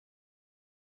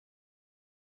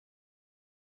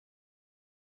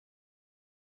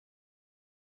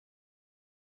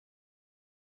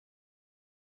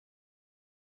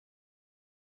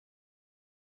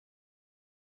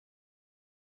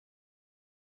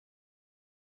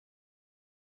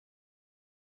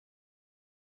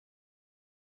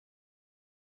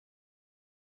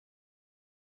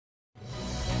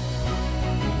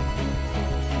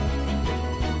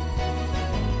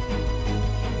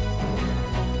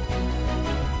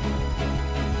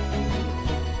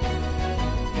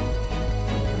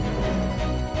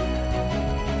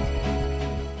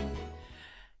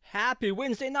Happy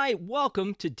Wednesday night.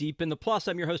 Welcome to Deep in the Plus.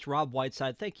 I'm your host, Rob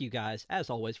Whiteside. Thank you guys,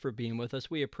 as always, for being with us.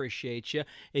 We appreciate you.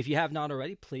 If you have not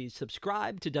already, please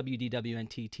subscribe to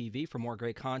WDWNT TV for more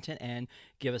great content and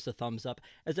give us a thumbs up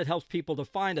as it helps people to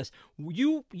find us.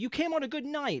 You came on a good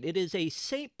night. It is a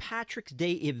St. Patrick's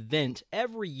Day event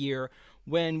every year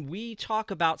when we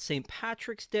talk about St.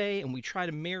 Patrick's Day and we try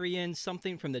to marry in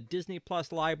something from the Disney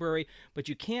Plus library, but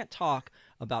you can't talk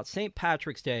about St.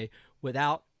 Patrick's Day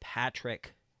without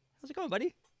Patrick. How's it going,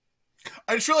 buddy?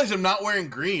 I just realized I'm not wearing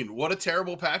green. What a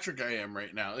terrible Patrick I am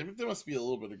right now. I think there must be a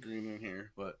little bit of green in here,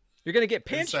 but you're gonna get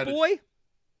pinched, boy.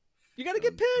 You gotta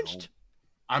get pinched.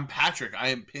 No. I'm Patrick. I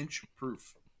am pinch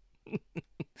proof.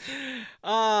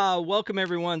 Welcome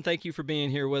everyone. Thank you for being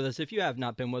here with us. If you have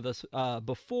not been with us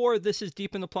before, this is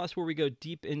Deep in the Plus, where we go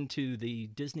deep into the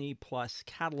Disney Plus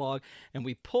catalog and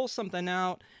we pull something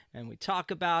out and we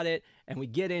talk about it and we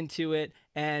get into it.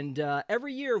 And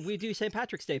every year we do St.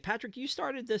 Patrick's Day. Patrick, you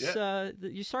started this.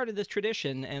 You started this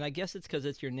tradition, and I guess it's because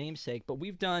it's your namesake. But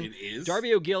we've done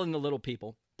Darby O'Gill and the Little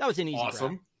People. That was an easy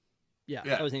grab. Yeah,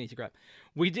 that was an easy grab.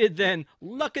 We did then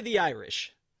Luck of the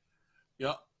Irish.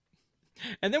 Yep.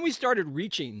 And then we started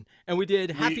reaching, and we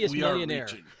did Happiest Millionaire.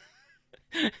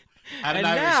 Had an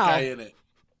Irish guy in it.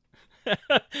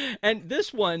 And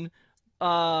this one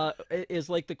is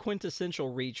like the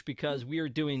quintessential reach because we are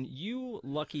doing You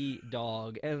Lucky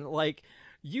Dog. And like,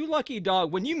 You Lucky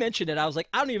Dog, when you mentioned it, I was like,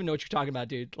 I don't even know what you're talking about,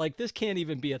 dude. Like, this can't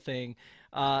even be a thing.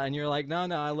 And you're like, no,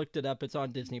 I looked it up. It's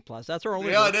on Disney Plus. That's our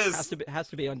only. Yeah, it is. Has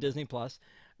to be on Disney Plus.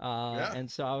 And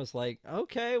so I was like,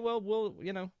 okay, well, we'll,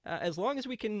 as long as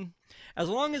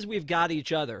we've got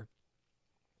each other.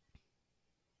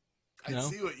 I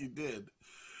see what you did.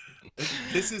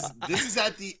 This is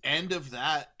at the end of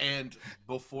that and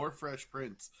before Fresh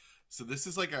Prince. So this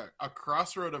is like a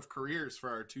crossroad of careers for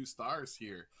our two stars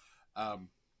here.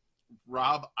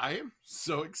 Rob, I am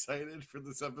so excited for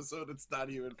this episode. It's not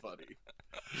even funny.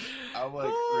 I'm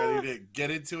like ready to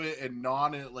get into it and gnaw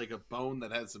on it like a bone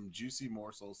that has some juicy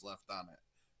morsels left on it.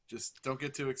 Just don't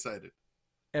get too excited.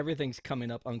 Everything's coming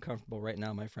up uncomfortable right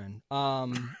now, my friend.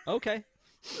 Okay.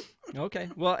 Okay.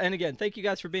 Well, and again, thank you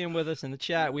guys for being with us in the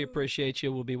chat. We appreciate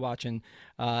you. We'll be watching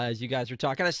as you guys are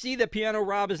talking. I see that Piano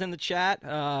Rob is in the chat.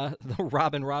 The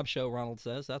Rob and Rob show, Ronald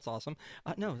says. That's awesome.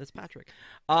 No, that's Patrick.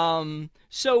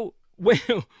 So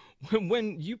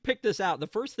when you picked this out, the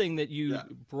first thing that you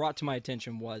brought to my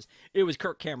attention was it was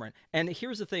Kirk Cameron. And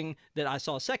here's the thing that I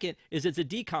saw second is it's a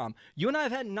DCOM. You and I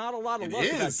have had not a lot of luck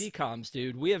about DCOMs,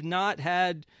 dude. We have not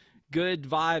had good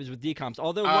vibes with DCOMs.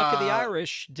 Although Luck of the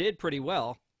Irish did pretty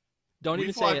well. Don't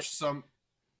even say it. We've watched some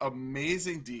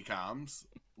amazing DCOMs,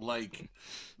 like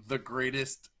The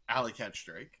Greatest Alley Cat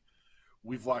Strike.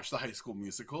 We've watched the High School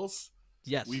Musicals.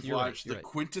 Yes, we've watched the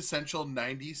quintessential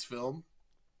 90s film,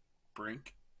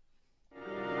 Brink.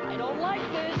 I don't like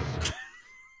this.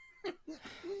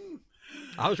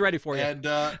 I was ready for you.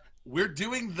 And we're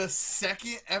doing the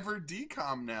second ever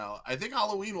DCOM now. I think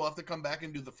Halloween will have to come back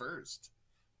and do the first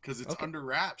because it's Under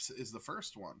Wraps is the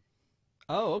first one.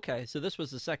 Oh, okay. So this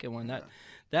was the second one. That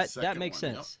makes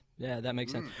sense. Yep. Yeah, that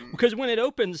makes sense. Because when it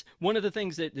opens, one of the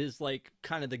things that is like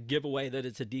kind of the giveaway that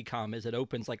it's a DCOM is it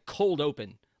opens like cold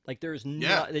open. Like there's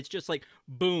no, it's just like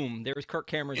boom. There's Kirk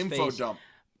Cameron's info face. Dump.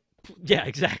 Yeah,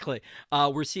 exactly.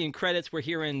 We're seeing credits. We're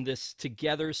hearing this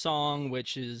Together song,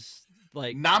 which is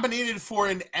like nominated for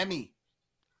an Emmy.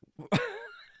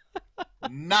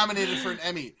 Nominated for an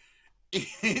Emmy.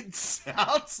 It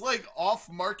sounds like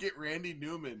off-market Randy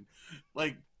Newman,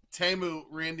 like Tamu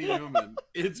Randy Newman.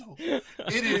 It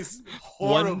is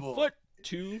horrible. 1 foot,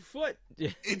 2 foot.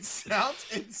 It sounds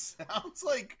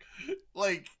like,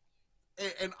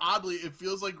 and oddly, it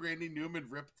feels like Randy Newman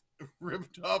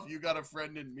ripped off "You Got a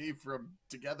Friend in Me" from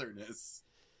Togetherness,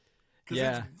 because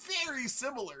it's very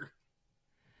similar.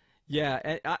 Yeah,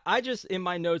 and I just in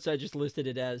my notes I just listed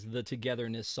it as the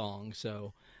Togetherness song.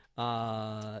 So.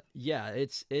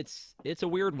 It's a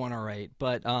weird one, all right.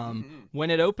 But when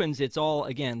it opens, it's all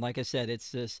again, like I said, it's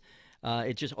this.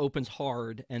 It just opens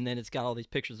hard, and then it's got all these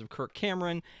pictures of Kirk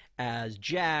Cameron as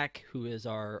Jack, who is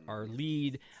our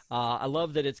lead. I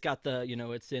love that it's got the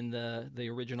it's in the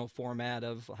original format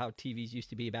of how TVs used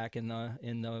to be back in the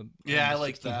I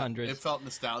like 1600s. That. It felt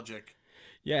nostalgic.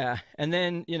 Yeah, and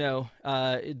then,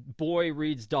 boy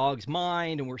reads dog's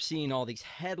mind, and we're seeing all these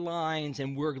headlines,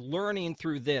 and we're learning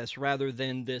through this rather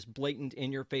than this blatant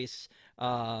in-your-face,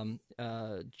 what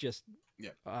do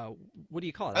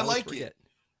you call it? I like it.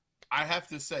 I have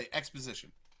to say,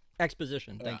 exposition.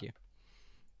 Exposition, thank you.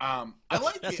 I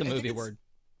like it. That's a movie word.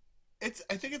 I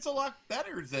think it's a lot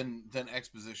better than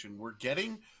exposition. We're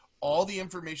getting all the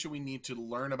information we need to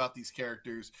learn about these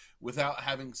characters without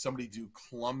having somebody do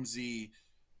clumsy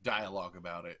dialogue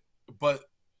about it. But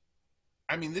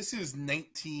I mean, this is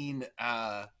 98.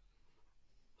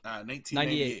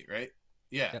 1998, right?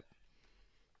 Yeah. Yep.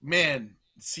 Man,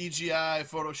 CGI,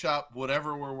 Photoshop,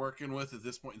 whatever we're working with at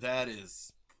this point, that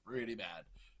is pretty bad.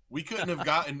 We couldn't have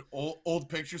gotten old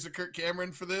pictures of Kirk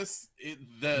Cameron for this.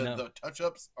 No. The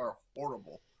touch-ups are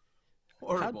horrible.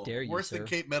 Horrible. How dare you, Worse sir? than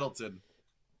Kate Middleton.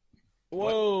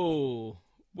 Whoa.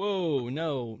 Whoa,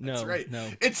 no, That's no, right. no.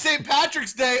 It's St.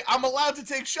 Patrick's Day. I'm allowed to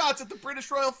take shots at the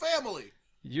British royal family.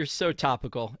 You're so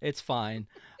topical. It's fine.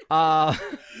 Or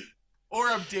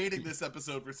I'm dating this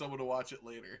episode for someone to watch it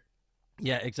later.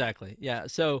 Yeah, exactly. Yeah.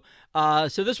 So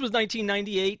this was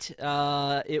 1998.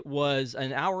 It was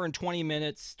an hour and 20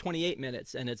 minutes, 28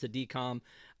 minutes, and it's a decom.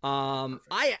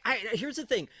 Here's the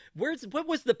thing. What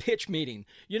was the pitch meeting?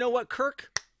 You know what,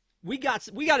 Kirk? We got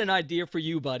an idea for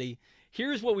you, buddy.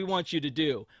 Here's what we want you to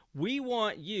do. We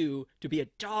want you to be a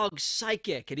dog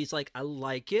psychic. And he's like, I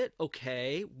like it.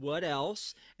 Okay. What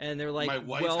else? And they're like, my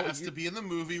wife has to be in the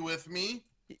movie with me.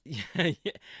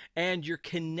 And you're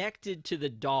connected to the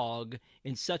dog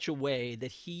in such a way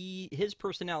that his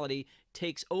personality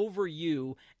takes over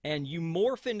you, and you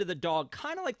morph into the dog,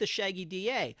 kind of like the Shaggy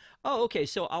DA. Oh, okay,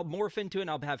 so I'll morph into it and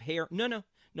I'll have hair. No,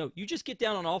 you just get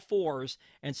down on all fours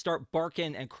and start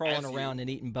barking and crawling around and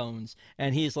eating bones.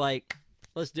 And he's like,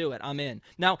 let's do it. I'm in.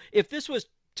 Now, if this was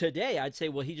today, I'd say,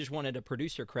 well, he just wanted a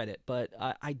producer credit, but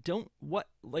I don't. What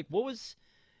was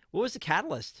the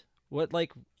catalyst?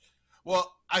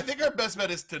 Well, I think our best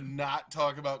bet is to not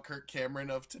talk about Kirk Cameron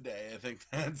of today. I think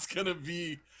that's going to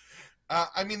be...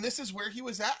 I mean, this is where he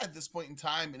was at this point in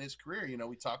time in his career. You know,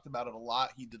 we talked about it a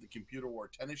lot. He did the Computer Wore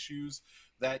Tennis Shoes,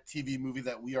 that TV movie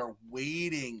that we are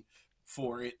waiting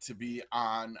for it to be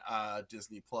on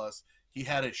Disney+. He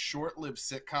had a short-lived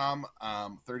sitcom,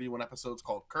 31 episodes,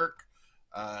 called Kirk.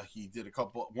 He did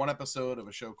one episode of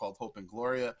a show called Hope and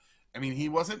Gloria. I mean, he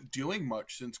wasn't doing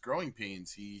much since Growing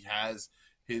Pains. He has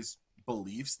his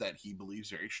beliefs that he believes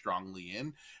very strongly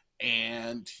in,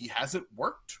 and he hasn't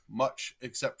worked much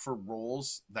except for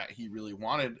roles that he really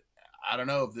wanted. I don't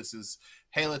know if this is,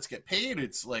 hey, let's get paid.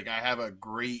 It's like, I have a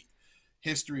great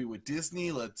history with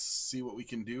Disney. Let's see what we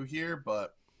can do here.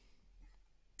 But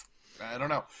I don't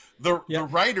know. The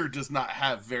writer does not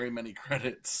have very many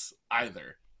credits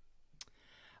either.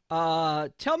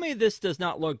 Tell me this does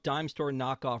not look dime store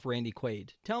knockoff Randy Quaid.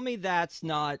 Tell me that's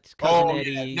not Cousin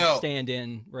Eddie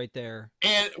stand-in right there.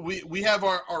 And we have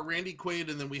our Randy Quaid,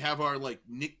 and then we have our like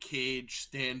Nick Cage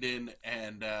stand-in,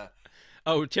 and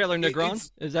Taylor Negron?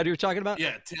 Is that who you're talking about?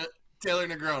 Yeah, Taylor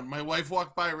Negron. My wife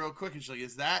walked by real quick, and she's like,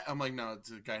 "Is that?" I'm like, "No,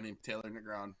 it's a guy named Taylor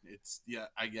Negron."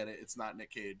 I get it. It's not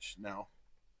Nick Cage. No.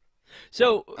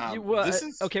 So this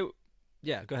is okay.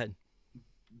 Yeah, go ahead.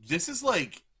 This is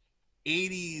like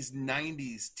 80s,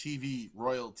 90s TV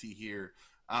royalty here.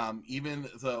 Even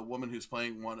the woman who's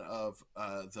playing one of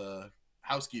the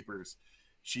housekeepers,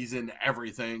 she's in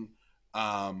everything.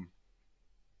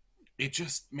 It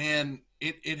just, man,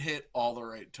 it hit all the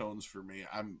right tones for me.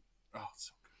 It's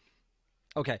so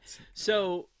good. Okay,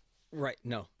 so right,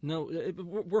 no,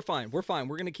 we're fine. We're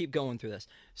going to keep going through this.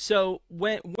 So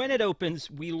when it opens,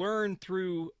 we learn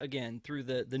through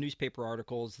the newspaper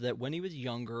articles that when he was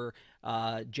younger,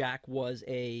 Jack was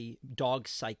a dog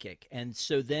psychic, and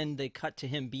so then they cut to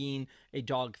him being a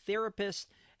dog therapist.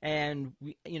 And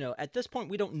we, at this point,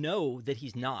 we don't know that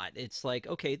he's not. It's like,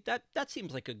 okay, that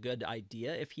seems like a good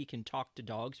idea. If he can talk to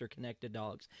dogs or connect to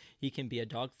dogs, he can be a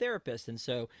dog therapist. And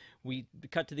so we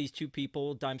cut to these two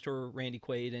people, Dime Store Randy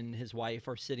Quaid and his wife,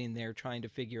 are sitting there trying to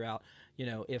figure out,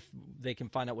 if they can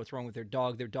find out what's wrong with their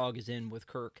dog. Their dog is in with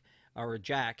Kirk or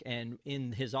Jack, and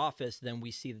in his office, then we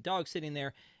see the dog sitting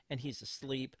there, and he's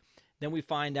asleep. Then we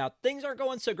find out things aren't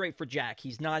going so great for Jack.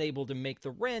 He's not able to make the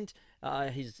rent.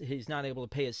 He's not able to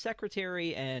pay his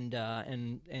secretary, and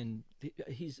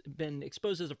he's been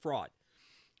exposed as a fraud.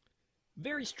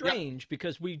 Very strange,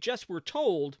 because we just were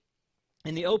told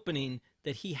in the opening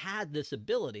that he had this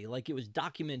ability, like it was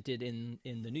documented in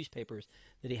the newspapers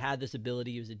that he had this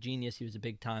ability. He was a genius. He was a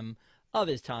big time of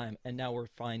his time, and now we're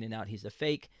finding out he's a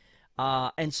fake.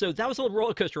 And so that was a little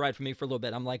roller coaster ride for me for a little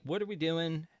bit. I'm like, what are we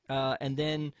doing? And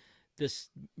then this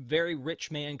very rich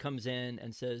man comes in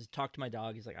and says, talk to my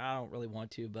dog. He's like, I don't really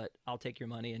want to, but I'll take your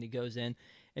money. And he goes in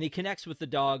and he connects with the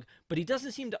dog, but he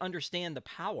doesn't seem to understand the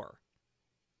power.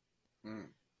 And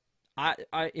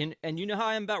you know how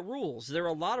I am about rules. There are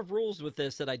a lot of rules with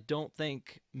this that I don't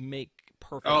think make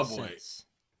perfect sense.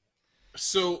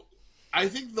 So I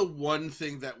think the one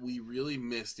thing that we really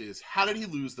missed is, how did he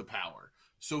lose the power?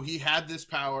 So he had this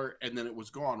power, and then it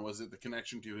was gone. Was it the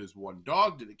connection to his one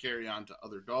dog? Did it carry on to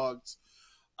other dogs?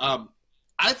 Um,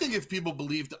 I think if people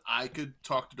believed I could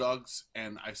talk to dogs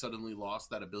and I suddenly lost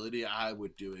that ability, I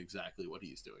would do exactly what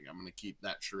he's doing. I'm going to keep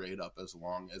that charade up as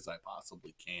long as I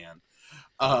possibly can.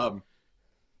 Um,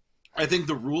 I think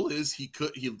the rule is he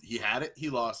had it, he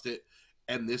lost it,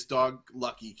 and this dog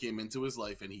Lucky came into his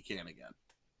life and he can again.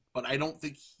 But I don't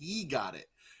think he got it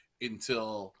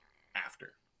until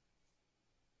after.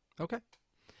 Okay.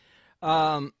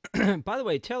 By the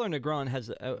way, Taylor Negron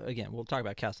has again. We'll talk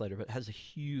about cast later, but has a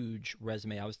huge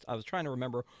resume. I was trying to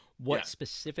remember what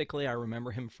specifically I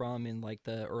remember him from in like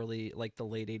the late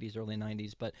 '80s, early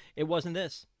 '90s, but it wasn't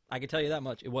this. I can tell you that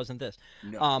much. It wasn't this.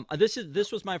 No.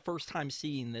 This was my first time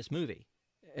seeing this movie.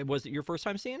 Was it your first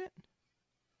time seeing it?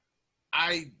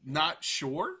 I'm not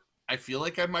sure. I feel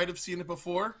like I might have seen it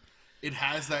before. It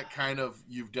has that kind of,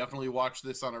 you've definitely watched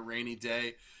this on a rainy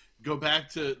day. Go back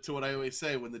to what I always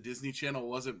say, when the Disney Channel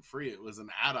wasn't free, it was an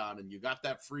add-on, and you got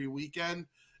that free weekend.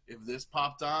 If this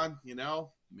popped on,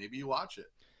 maybe you watch it.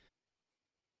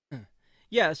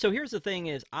 Yeah. So here's the thing: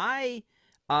 is there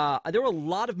were a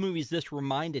lot of movies this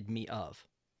reminded me of.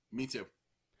 Me too.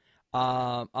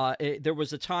 There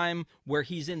was a time where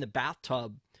he's in the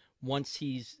bathtub once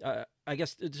he's, I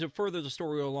guess, to further the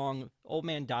story along, old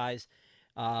man dies.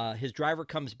 His driver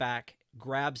comes back,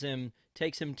 grabs him,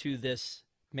 takes him to this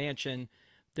mansion.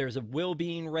 There's a will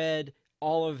being read.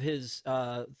 All of his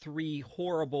three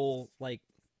horrible, like,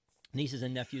 nieces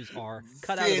and nephews are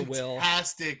cut out of the will.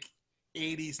 Fantastic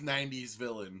 80s, 90s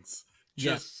villains.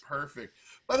 Just yes. perfect.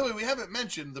 By the way, we haven't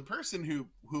mentioned the person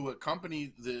who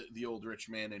accompanied the old rich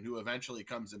man and who eventually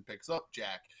comes and picks up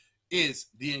Jack is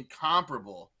the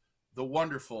incomparable, the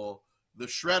wonderful, the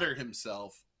shredder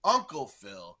himself, Uncle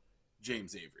Phil,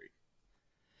 James Avery.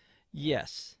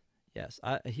 Yes. Yes.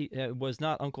 He was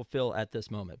not Uncle Phil at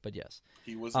this moment, but yes.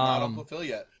 He was not Uncle Phil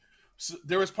yet. So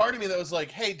there was part of me that was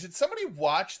like, hey, did somebody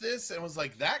watch this and was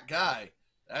like, that guy,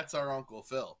 that's our Uncle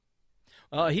Phil.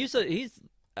 I'll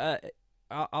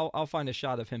find a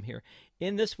shot of him here.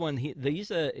 In this one,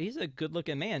 he's a good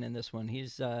looking man. In this one, he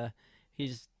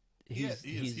always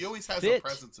has fit. a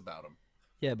presence about him.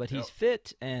 Yeah, but he's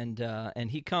fit, and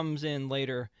he comes in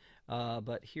later.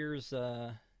 But here's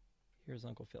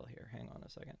Uncle Phil here. Hang on a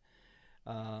second.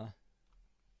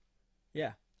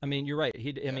 Yeah, I mean you're right.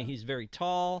 I mean he's very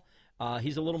tall.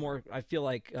 He's a little more, I feel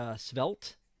like,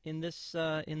 svelte in this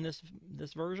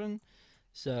version.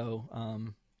 So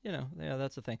yeah,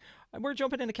 that's the thing. We're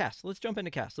jumping into cast. Let's jump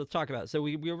into cast. Let's talk about it. So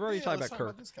we've already talked about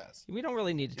Kirk. We don't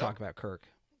really need to talk about Kirk.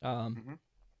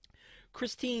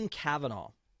 Christine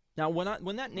Cavanaugh. Now,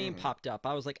 when that name popped up,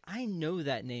 I was like, I know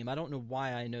that name. I don't know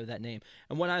why I know that name.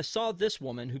 And when I saw this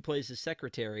woman who plays his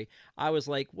secretary, I was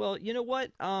like, well, you know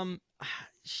what?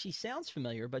 She sounds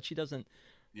familiar, but she doesn't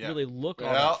really look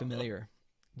all that familiar.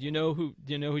 Do you know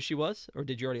who she was, or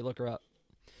did you already look her up?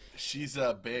 She's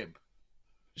Babe.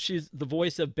 She's the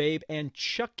voice of Babe and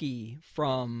Chucky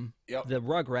from the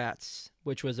Rugrats,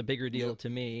 which was a bigger deal to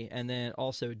me, and then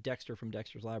also Dexter from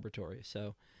Dexter's Laboratory.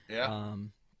 So,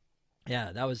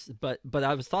 yeah, that was, but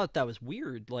I thought that was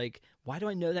weird. Like, why do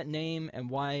I know that name,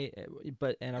 and why?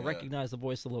 And I recognize the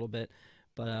voice a little bit,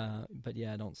 but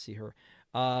yeah, I don't see her.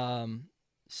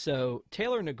 So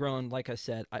Taylor Negron, like I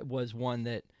said, was one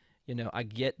that, I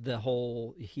get the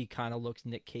whole, he kind of looks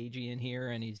Nick Cagey in here,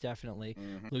 and he's definitely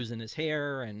losing his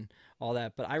hair and all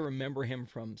that. But I remember him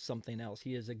from something else.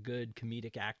 He is a good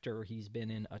comedic actor. He's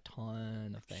been in a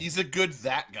ton of things. He's a good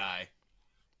that guy.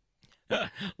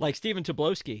 Like Stephen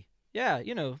Tobolowsky. Yeah,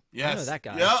 you know that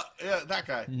guy. Yeah, that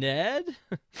guy. Ned?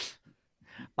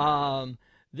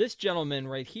 This gentleman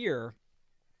right here,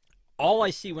 all I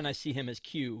see when I see him is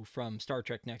Q from Star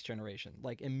Trek Next Generation.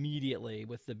 Like, immediately,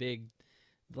 with the big,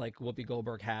 like, Whoopi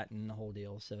Goldberg hat and the whole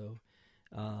deal. So,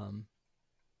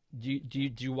 do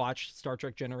you watch Star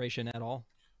Trek Generation at all?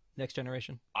 Next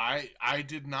Generation? I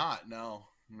did not. No.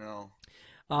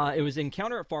 It was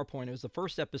Encounter at Farpoint. It was the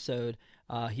first episode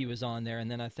he was on there,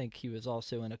 and then I think he was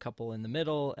also in a couple in the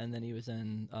middle, and then he was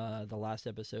in the last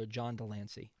episode, John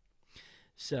Delancey.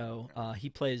 So he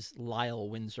plays Lyle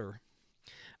Windsor.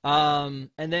 And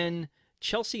then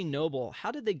Chelsea Noble.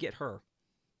 How did they get her?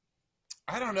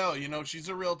 I don't know. She's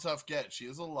a real tough get. She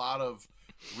has a lot of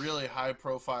really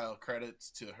high-profile credits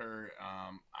to her.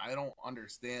 I don't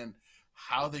understand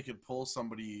how they could pull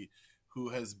somebody who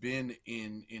has been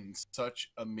in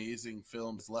such amazing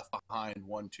films, Left Behind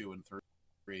 1, 2, and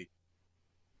 3.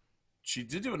 She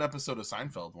did do an episode of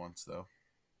Seinfeld once, though.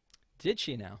 Did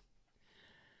she now?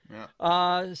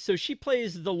 So she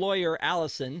plays the lawyer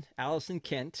Allison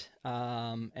Kent,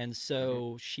 and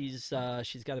so she's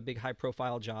got a big high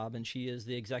profile job, and she is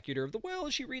the executor of the will.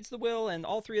 She reads the will, and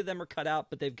all three of them are cut out,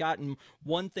 but they've gotten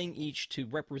one thing each to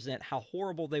represent how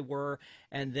horrible they were.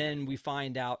 And then we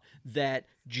find out that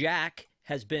Jack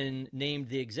has been named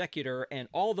the executor, and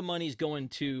all the money's going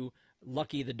to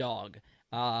Lucky the dog.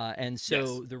 And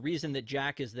so the reason that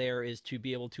Jack is there is to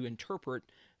be able to interpret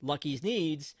Lucky's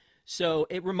needs. So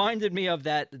it reminded me of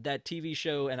that TV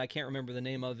show, and I can't remember the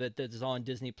name of it, that is on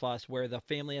Disney Plus, where the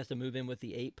family has to move in with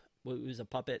the ape, who's a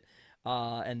puppet,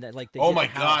 and that like they oh get my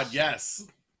the god, house. yes,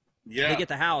 yeah, They get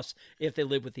the house if they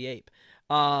live with the ape.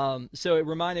 So it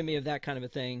reminded me of that kind of a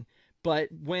thing. But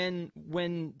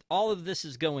when all of this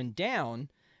is going down,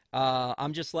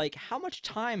 I'm just like, how much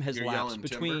time has You're lapsed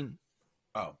between? Timber?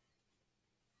 Oh,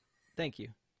 thank you,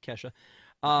 Kesha.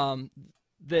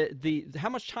 The how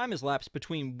much time has lapsed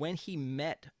between when he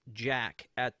met Jack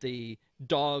at the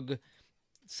dog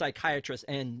psychiatrist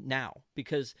and now?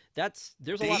 Because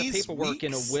there's a lot of paperwork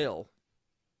in a will.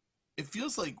 It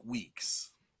feels like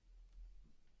weeks.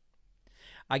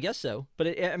 I guess so,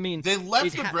 but I mean, they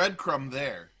left the breadcrumb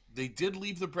there. They did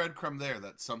leave the breadcrumb there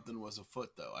that something was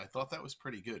afoot, though. I thought that was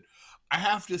pretty good. I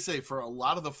have to say, for a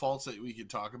lot of the faults that we could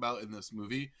talk about in this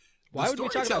movie, why would we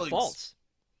talk about faults?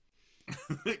 I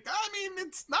mean,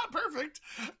 it's not perfect.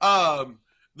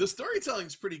 The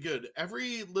storytelling's pretty good.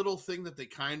 Every little thing that they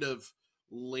kind of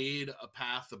laid a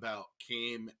path about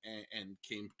came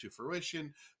to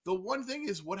fruition. The one thing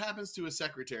is what happens to a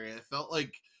secretary. I felt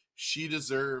like she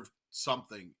deserved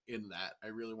something in that. I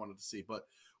really wanted to see. But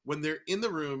when they're in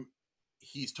the room,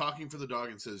 he's talking for the dog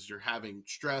and says, you're having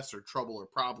stress or trouble or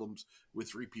problems with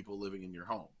 3 people living in your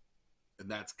home. And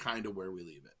that's kind of where we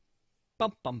leave it.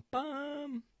 Bum, bum,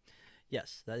 bum.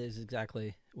 Yes, that is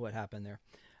exactly what happened there.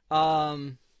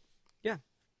 Yeah.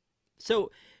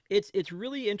 So it's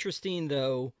really interesting,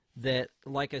 though, that,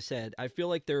 like I said, I feel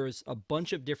like there's a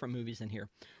bunch of different movies in here.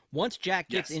 Once Jack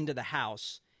gets into the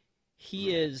house,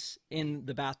 he is in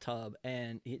the bathtub,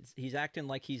 and he's acting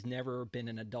like he's never been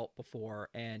an adult before,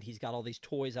 and he's got all these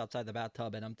toys outside the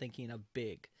bathtub, and I'm thinking of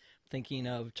Big. Thinking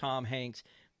of Tom Hanks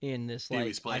in this, like...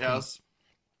 Pee-wee's Playhouse.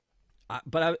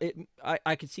 But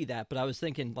I could see that, but I was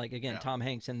thinking, like, again, Tom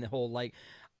Hanks and the whole, like,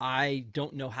 I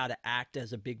don't know how to act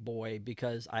as a big boy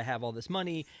because I have all this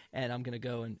money and I'm going to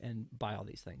go and buy all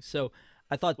these things. So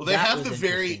I thought they have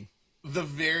the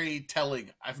very telling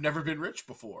 "I've never been rich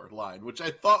before" line, which I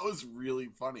thought was really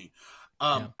funny.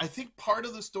 I think part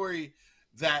of the story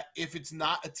that, if it's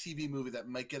not a TV movie, that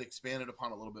might get expanded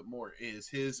upon a little bit more is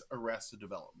his Arrested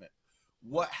Development.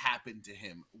 What happened to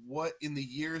him? What, in the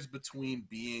years between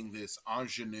being this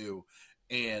ingenue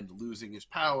and losing his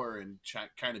power and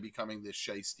kind of becoming this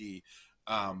shiesty,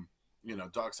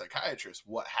 dog psychiatrist,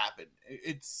 what happened?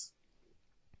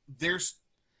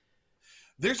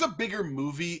 There's a bigger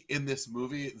movie in this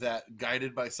movie that,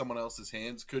 guided by someone else's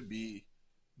hands, could be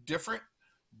different,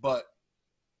 but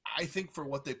I think for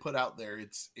what they put out there,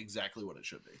 it's exactly what it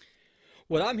should be.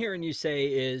 What I'm hearing you say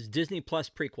is Disney Plus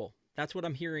prequel. That's what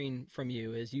I'm hearing from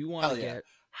you, is you want to get...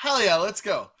 Hell yeah, let's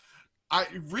go.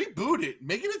 Reboot it.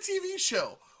 Make it a TV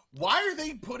show. Why are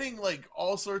they putting, like,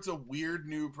 all sorts of weird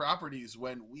new properties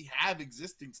when we have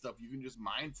existing stuff you can just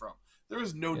mine from? There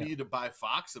is no need to buy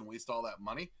Fox and waste all that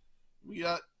money. We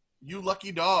got You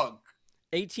Lucky Dog.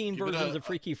 18 versions of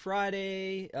Freaky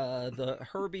Friday, the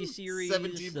Herbie series,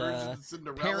 17 versions of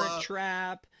Cinderella. Parent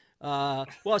Trap.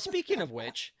 Well, speaking of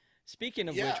which,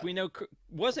 we know,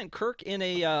 wasn't Kirk in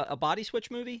a Body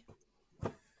Switch movie?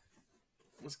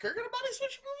 Was Kirk in a Body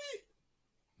Switch movie?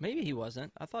 Maybe he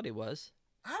wasn't. I thought he was.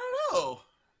 I don't know.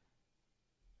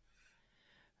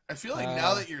 I feel like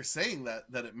now that you're saying that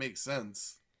it makes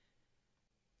sense.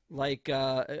 Like,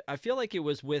 I feel like it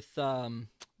was with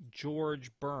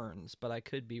George Burns, but I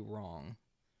could be wrong.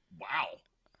 Wow.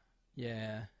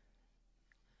 Yeah.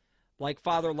 Like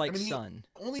father, like son.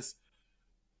 With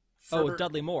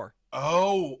Dudley Moore.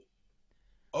 Oh,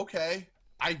 okay.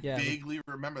 I vaguely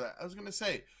remember that. I was going to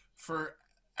say, for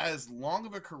as long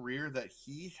of a career that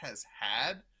he has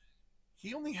had,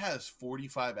 he only has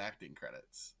 45 acting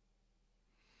credits.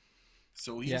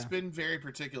 So he's been very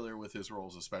particular with his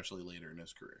roles, especially later in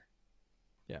his career.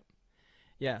 Yeah.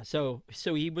 Yeah, so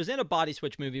he was in a Body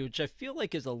Switch movie, which I feel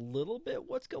like is a little bit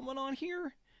what's going on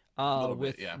here.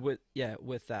 With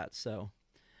that. So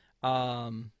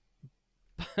but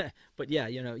yeah,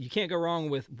 you can't go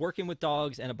wrong with working with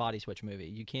dogs and a Body Switch movie.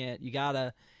 You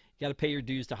gotta pay your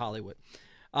dues to Hollywood.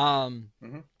 So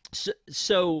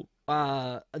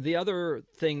the other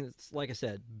thing, like I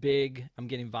said, Big, I'm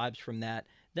getting vibes from that.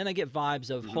 Then I get vibes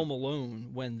of Home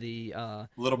Alone when the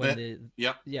Little when bit. the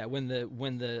Yep. yeah when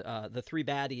the three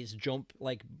baddies jump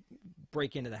like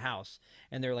break into the house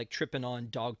and they're like tripping on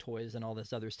dog toys and all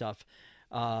this other stuff.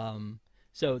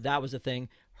 So that was a thing.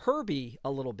 Herbie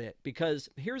a little bit, because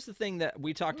here's the thing that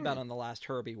we talked about on the last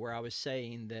Herbie, where I was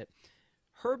saying that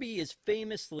Herbie is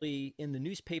famously in the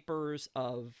newspapers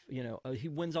of, he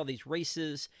wins all these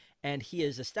races, and he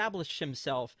has established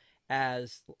himself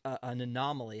as an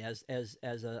anomaly, as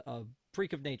a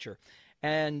freak of nature.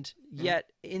 And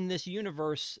yet in this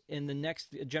universe, in the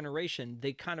next generation,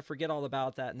 they kind of forget all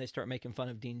about that and they start making fun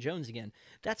of Dean Jones again.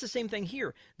 That's the same thing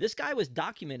here. This guy was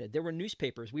documented. There were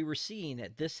newspapers. We were seeing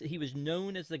it. He was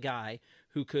known as the guy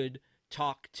who could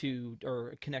talk to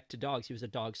or connect to dogs. He was a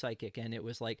dog psychic, and it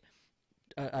was like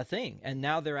a thing. And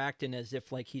now they're acting as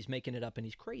if like he's making it up and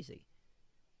he's crazy.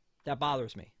 That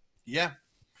bothers me. Yeah.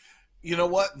 You know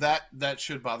what? That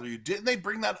should bother you. Didn't they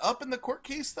bring that up in the court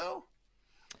case, though?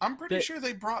 I'm pretty sure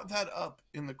they brought that up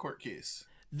in the court case.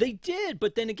 They did,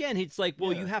 but then again, he's like,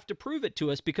 well, you have to prove it to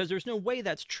us because there's no way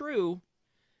that's true.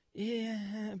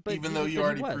 Yeah, but even though you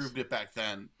already proved it back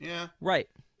then. Yeah. Right.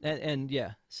 And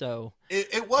yeah, so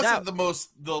it wasn't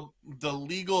the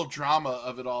legal drama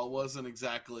of it all wasn't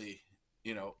exactly,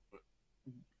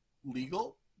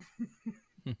 legal.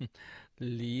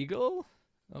 Legal?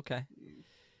 Okay.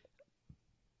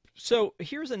 So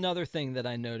here's another thing that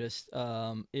I noticed,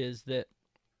 is that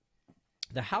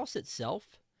the house itself,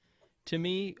 to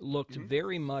me, looked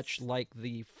very much like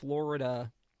the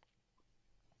Florida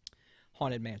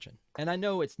Haunted Mansion. And I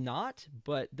know it's not,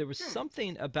 but there was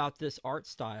something about this art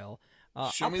style.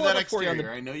 Show me that exterior.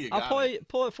 I know you got it.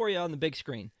 Pull it for you on the big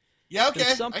screen. Yeah, okay.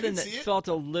 There's something that felt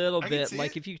a little bit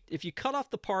like it. if you cut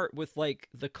off the part with like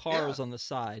the cars on the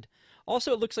side.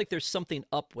 Also, it looks like there's something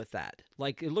up with that.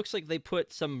 Like, it looks like they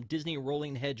put some Disney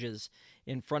rolling hedges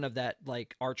in front of that,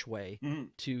 like, archway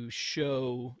to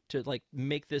like,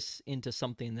 make this into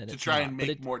something that it's not. To try and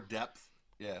make more depth.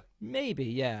 Yeah. Maybe,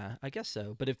 yeah. I guess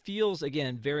so. But it feels,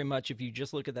 again, very much, if you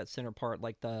just look at that center part,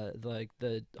 like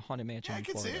the Haunted Mansion in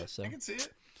Florida. I can see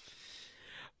it.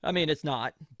 I mean, it's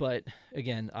not, but,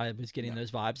 again, I was getting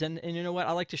those vibes. And you know what?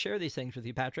 I like to share these things with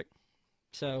you, Patrick.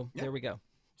 So, there we go.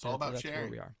 It's all about sharing. Where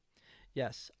we are.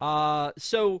 Yes.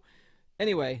 So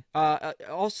anyway,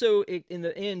 also in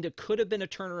the end, it could have been a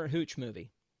Turner and Hooch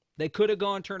movie. They could have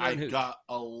gone Turner and Hooch. I got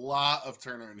a lot of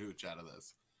Turner and Hooch out of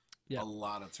this. Yeah. A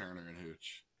lot of Turner and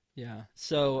Hooch. Yeah.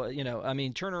 So, I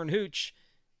mean, Turner and Hooch,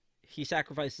 he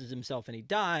sacrifices himself and he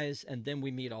dies, and then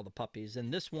we meet all the puppies.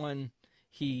 And this one,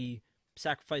 he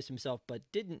sacrificed himself but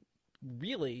didn't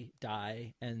really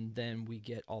die, and then we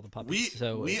get all the puppies.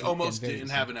 We almost didn't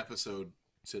have an episode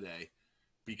today.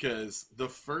 Because the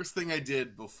first thing I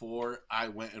did before I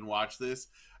went and watched this,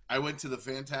 I went to the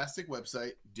fantastic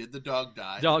website,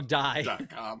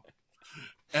 didthedogdie.com.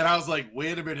 And I was like,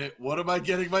 wait a minute, what am I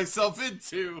getting myself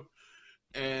into?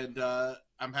 And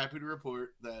I'm happy to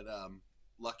report that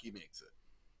Lucky makes it.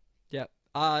 Yep.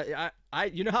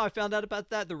 You know how I found out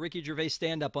about that? The Ricky Gervais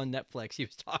stand-up on Netflix. He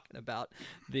was talking about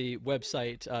the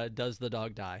website, Does the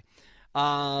Dog Die?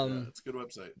 Yeah, it's a good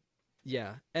website.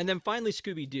 Yeah, and then finally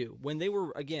Scooby-Doo, when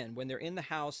they're in the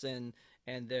house and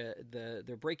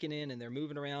they're breaking in and they're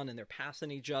moving around and they're passing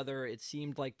each other. It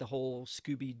seemed like the whole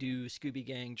Scooby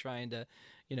gang trying to,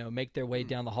 make their way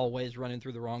down the hallways, running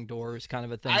through the wrong doors, kind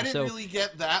of a thing. I didn't really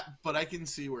get that, but I can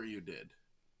see where you did.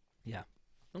 Yeah.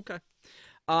 Okay.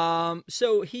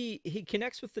 So he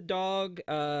connects with the dog.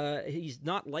 He's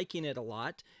not liking it a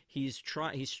lot. He's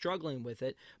struggling with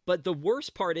it. But the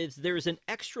worst part is there's an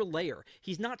extra layer.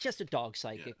 He's not just a dog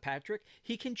psychic, Patrick.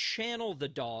 He can channel the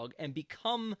dog and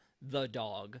become the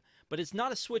dog. But it's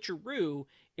not a switcheroo.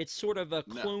 It's sort of a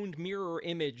cloned mirror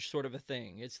image sort of a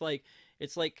thing. It's like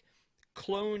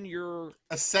clone your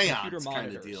a seance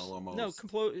kind of deal almost. No,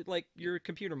 like your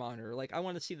computer monitor. Like, I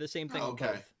want to see the same thing on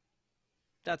both.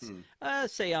 That's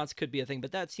seance could be a thing,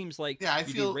 but that seems like I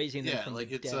feel raising them from like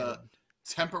the it's dead. a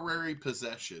temporary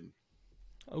possession.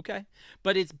 Okay,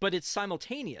 but it's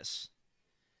simultaneous.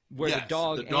 Where the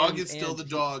dog is still the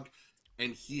dog,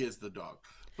 and he is the dog.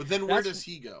 But then where does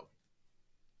he go?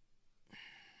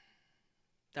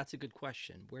 That's a good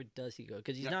question. Where does he go?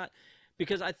 Because he's not.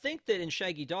 Because I think that in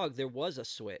Shaggy Dog there was a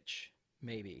switch,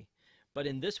 maybe, but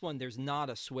in this one there's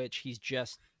not a switch. He's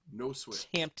just no switch,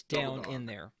 tamped down in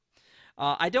there.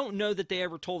 I don't know that they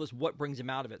ever told us what brings him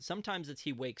out of it. Sometimes it's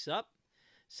he wakes up.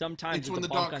 Sometimes it's when a the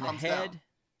bonk dog on the calms head. down.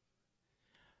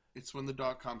 It's when the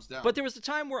dog calms down. But there was a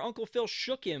time where Uncle Phil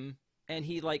shook him and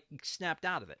he like snapped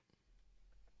out of it.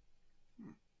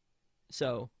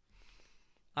 So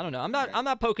I don't know. I'm Right.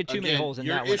 not poking too many Again, holes in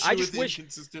your that one. issue I with just wish.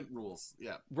 inconsistent rules.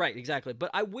 Yeah. Right, exactly.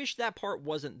 But I wish that part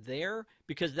wasn't there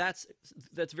because that's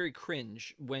very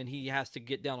cringe when he has to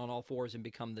get down on all fours and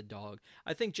become the dog.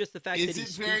 I think just the fact that Is he it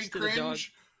very speaks to the dog.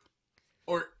 cringe,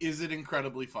 or is it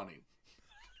incredibly funny?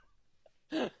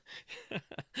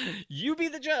 You be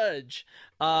the judge.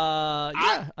 I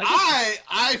Yeah, I guess.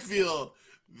 I I feel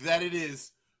that it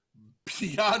is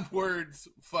beyond words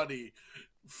funny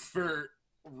for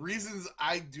reasons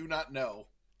I do not know.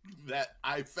 That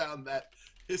I found that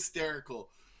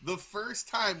hysterical. The first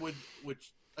time with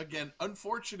which again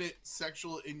unfortunate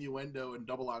sexual innuendo and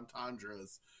double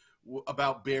entendres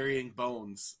about burying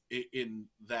bones in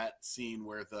that scene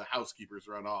where the housekeepers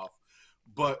run off.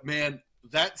 But man,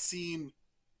 that scene,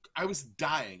 I was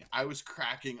dying. I was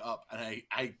cracking up, and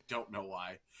I don't know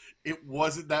why. It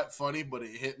wasn't that funny, but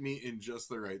it hit me in just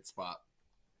the right spot.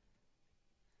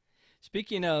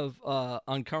 Speaking of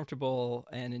uncomfortable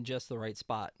and in just the right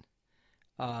spot,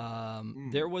 there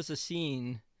Mm. was a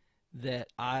scene that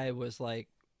I was like,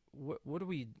 what are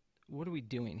we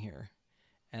doing here?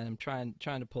 And I'm trying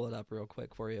to pull it up real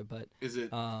quick for you, but Is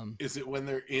it um, is it when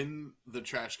they're in the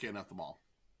trash can at the mall?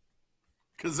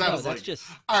 Because I no, was that's like, just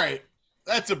all right,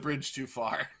 that's a bridge too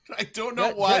far. I don't know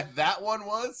that why that that one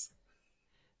was.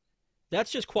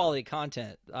 that's just quality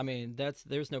content. I mean,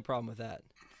 there's no problem with that.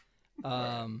 All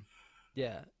right. Um,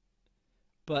 yeah,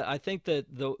 but I think that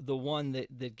the one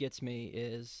that gets me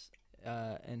is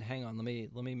and hang on, let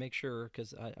me make sure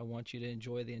because I want you to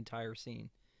enjoy the entire scene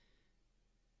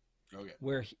Okay.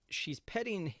 where she's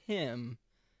petting him,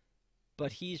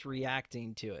 but he's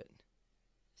reacting to it.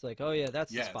 It's like, oh yeah,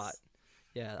 that's the spot. Yes.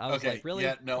 Yeah, I was like, Okay. really?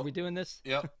 Yeah. Are No. we doing this?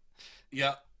 Yep.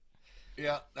 Yep.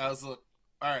 Yeah. That was all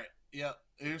right. Yeah.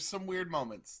 There's some weird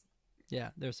moments.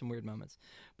 Yeah, there's some weird moments.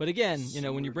 But again,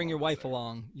 Some when you weird bring your moments wife there.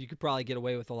 along, you could probably get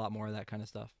away with a lot more of that kind of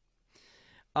stuff.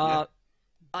 Yeah. Uh,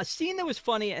 a scene that was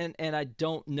funny and I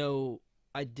don't know,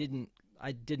 I didn't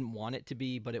I didn't want it to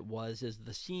be, but it was, is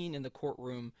the scene in the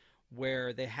courtroom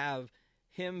where they have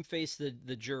him face the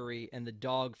jury and the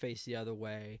dog face the other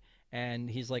way, and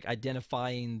he's like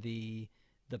identifying the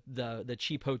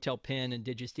cheap hotel pin and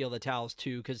did you steal the towels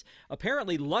too? Because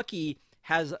apparently Lucky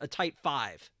has a type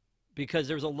 5 because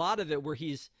there's a lot of it where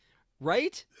he's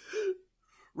right.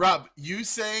 Rob, you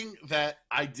saying that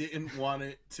I didn't want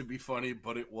it to be funny,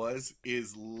 but it was,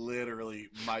 is literally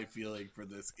my feeling for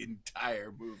this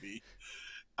entire movie.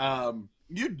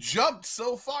 You jumped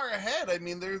so far ahead. I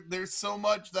mean, there's so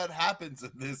much that happens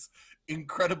in this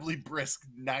incredibly brisk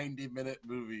 90-minute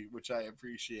movie, which I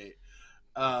appreciate.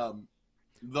 Um,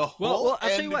 the whole I'll tell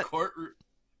you end what. courtroom.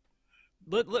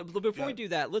 Before we Yeah, do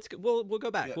that, we'll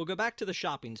go back. yeah, We'll go back to the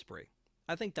shopping spree.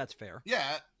 I think that's fair.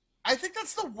 yeah. I think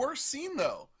that's the worst scene,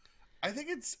 though. I think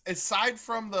it's aside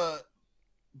from the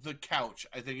couch.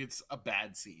 I think it's a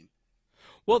bad scene.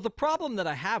 Well, the problem that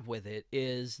I have with it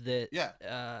Yeah,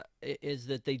 is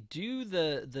that they do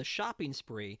the shopping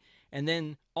spree, and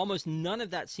then almost none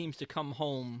of that seems to come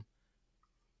home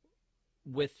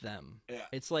with them. yeah,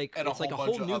 and a It's like whole a bunch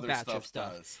whole of new other batch of stuff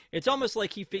stuff. does. It's almost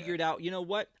like he Yeah, figured out, you know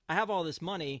what? I have all this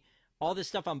money, all this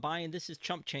stuff I'm buying. This is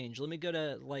chump change. Let me go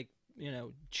to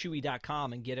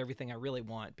Chewy.com and get everything I really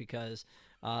want because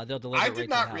they'll deliver I it did right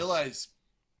to the not house. realize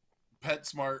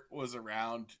PetSmart was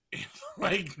around in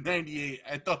like '98.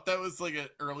 I thought that was like an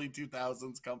early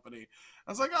 2000s company.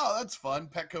 I was like, oh, that's fun.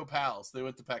 Petco pals. They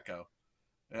went to Petco.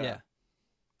 Yeah. Yeah.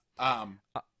 Um,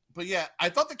 Uh, but yeah, I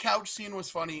thought the couch scene was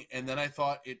funny, and then I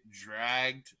thought it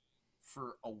dragged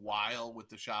for a while with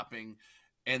the shopping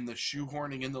and the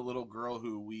shoehorning in the little girl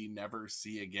who we never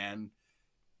see again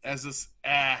as this.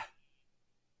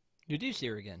 you do see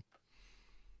her again.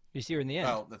 You see her in the end.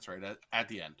 Oh, that's right. At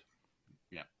the end,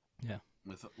 yeah, Yeah.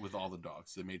 with all the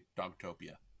dogs, they made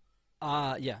Dogtopia.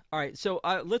 Yeah. All right. So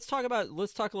let's talk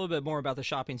a little bit more about the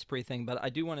shopping spree thing. But I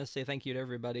do want to say thank you to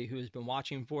everybody who has been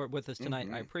watching for it with us tonight.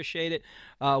 I Mm-hmm. appreciate it.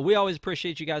 We always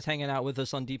appreciate you guys hanging out with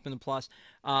us on Deep in the Plus.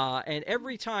 And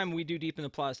every time we do Deep in the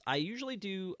Plus, I usually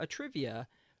do a trivia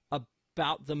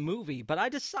about the movie. But I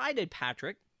decided,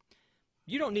 Patrick,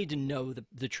 you don't need to know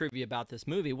the trivia about this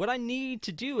movie. What I need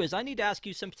to do is I need to ask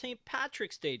you some St.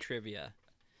 Patrick's Day trivia.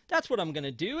 That's what I'm going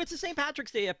to do. It's a St.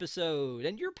 Patrick's Day episode,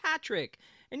 and you're Patrick,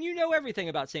 and you know everything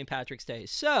about St. Patrick's Day.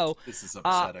 So, This is uh,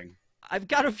 upsetting. I've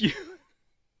got a few.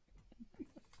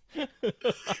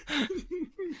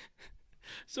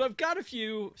 So I've got a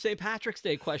few St. Patrick's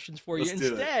Day questions for you. Let's do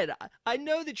it. Instead, I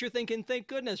know that you're thinking, thank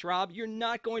goodness, Rob, you're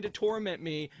not going to torment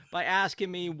me by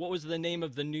asking me what was the name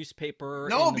of the newspaper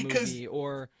No, in the because movie,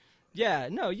 or yeah,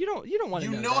 no, you don't want to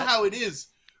you know know that. how it is.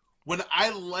 when I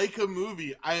like a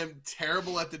movie, I am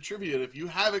terrible at the trivia. And if you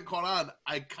haven't caught on,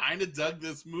 I kind of dug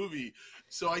this movie.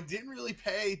 So I didn't really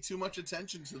pay too much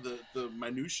attention to the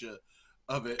minutia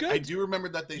of it. Good. I do remember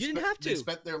that You didn't have they to.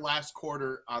 spent their last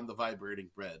quarter on the vibrating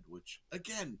bread, which,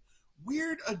 again,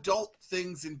 weird adult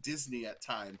things in Disney at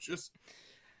times. Just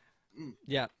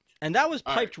Yeah. And that was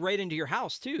All piped right into your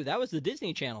house, too. That was the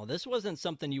Disney Channel. This wasn't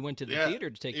something you went to the theater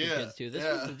to take your kids to. This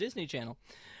was the Disney Channel.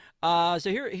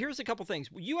 So here's a couple things.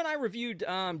 You and I reviewed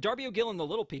Darby O'Gill and the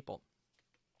Little People.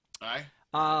 Aye.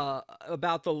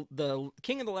 About the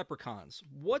King of the Leprechauns.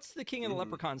 What's the King of the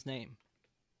Leprechauns' name?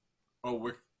 Oh,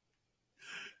 we're...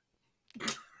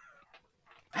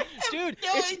 Dude,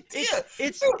 no idea.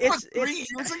 It's 3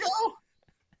 years ago?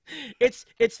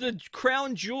 It's the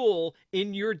crown jewel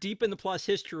in your Deep in the Plus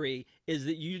history is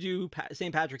that you do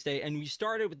St. Patrick's Day, and we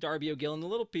started with Darby O'Gill and the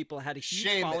Little People. It had a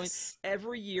huge following.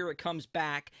 Every year it comes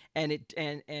back, and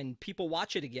and people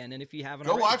watch it again. And if you haven't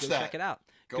already, go check it out.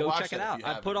 Go check it out.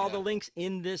 I put all the links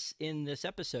in this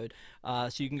episode, so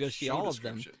you can go see all of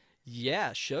them.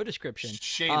 Yeah, show description.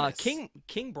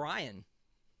 King Brian.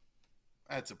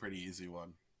 That's a pretty easy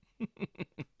one.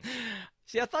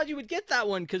 See, I thought you would get that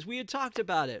one because we had talked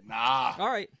about it. Nah. All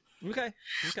right. Okay.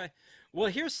 Well,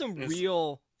 here's some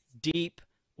real deep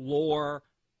lore,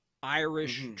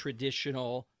 Irish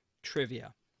traditional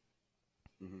trivia.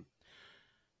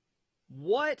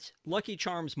 What Lucky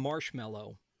Charms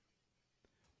marshmallow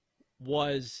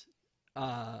was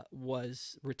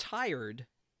retired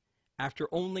after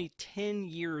only 10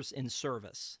 years in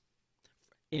service?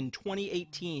 In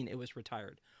 2018, it was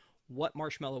retired. What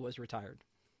marshmallow was retired?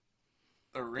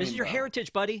 The rainbow. This is your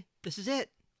heritage, buddy. This is it.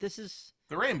 This is...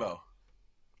 The rainbow.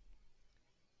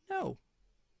 No.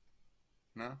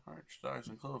 No? Heart, stars,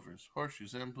 and clovers.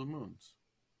 Horseshoes and blue moons.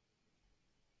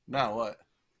 Now what?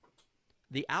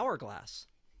 The hourglass.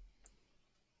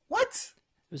 What?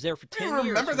 It was there for 10 years. I don't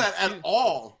remember that at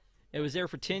all. It was there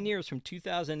for 10 years from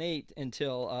 2008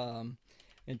 until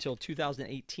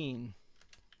 2018.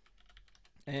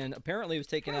 And apparently it was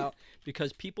taken out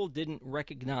because people didn't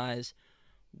recognize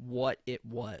what it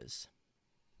was.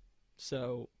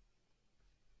 So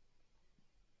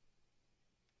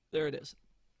there it is.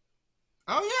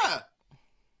 Oh yeah,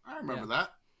 I remember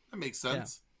that. That makes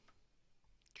sense.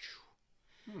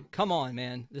 Yeah. Come on,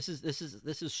 man. This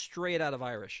is straight out of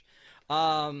Irish.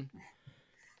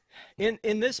 In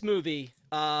this movie,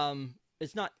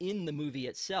 it's not in the movie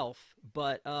itself,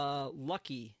 but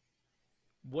Lucky.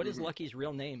 What is Lucky's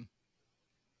real name?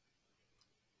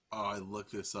 Oh, I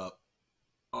looked this up.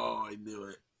 Oh, I knew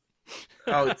it.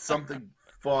 Oh, it's something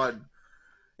fun.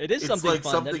 It is something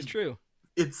fun. That is true.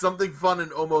 It's something fun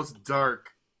and almost dark.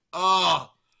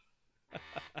 Oh.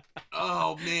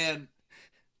 Oh, man.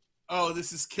 Oh,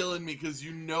 this is killing me because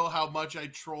you know how much I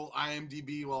troll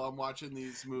IMDb while I'm watching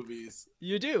these movies.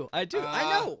 You do. I do.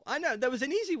 I know. That was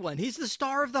an easy one. He's the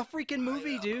star of the freaking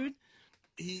movie, dude.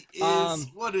 He is.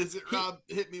 What is it, Rob?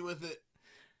 Hit me with it.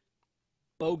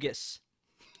 Bogus.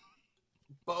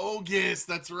 Bogus.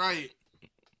 That's right.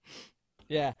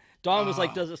 Yeah. Dawn was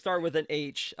like, does it start with an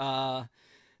H? Hogus,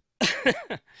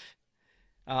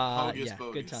 yeah,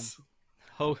 bogus. good time.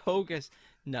 Hogus.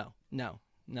 No.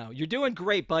 You're doing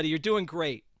great, buddy. You're doing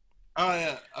great. Oh,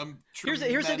 yeah.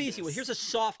 Here's an easy one. Here's a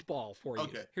softball for you.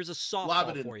 Okay. Here's a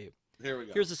softball for you. Here we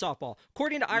go. Here's a softball.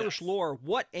 According to Irish lore,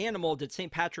 what animal did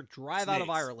St. Patrick drive out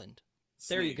of Ireland?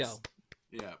 There you go.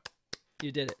 Yeah.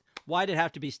 You did it. Why did it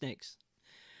have to be snakes?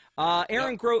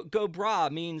 Aaron Go Bra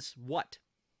means what?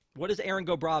 What does Aaron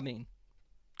Go Bra mean?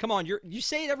 Come on, you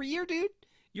say it every year, dude.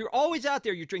 You're always out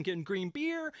there. You're drinking green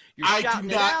beer. You're shouting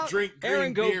it out. I do not drink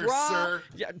green beer, sir.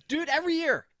 Yeah, dude, every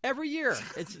year.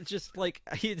 It's just like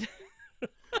he.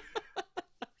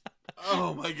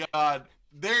 Oh my God.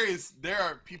 There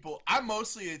are people. I'm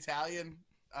mostly Italian.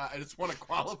 I just want to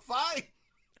qualify.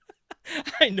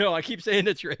 I know. I keep saying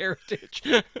it's your heritage.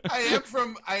 I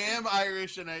am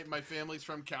Irish, and my family's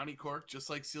from County Cork, just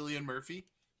like Cillian Murphy.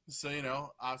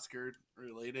 So Oscar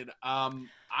related. I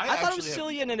thought it was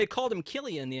Cillian, and they called him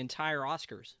Killian the entire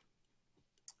Oscars.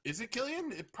 Is it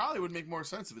Killian? It probably would make more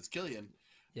sense if it's Killian.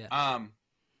 Yeah.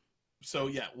 So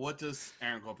yeah, what does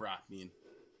Aaron Gilbreth mean?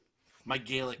 My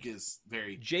Gaelic is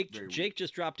very Jake. very Jake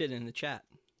just dropped it in the chat.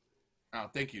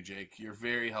 Oh, thank you, Jake. You're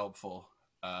very helpful.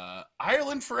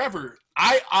 Ireland forever.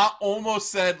 I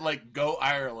almost said go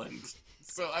Ireland.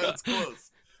 So that's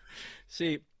close.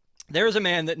 See, there's a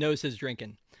man that knows his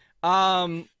drinking.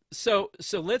 So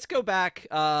let's go back.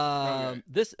 Okay.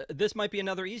 This might be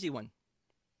another easy one.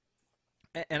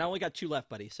 And I only got 2 left,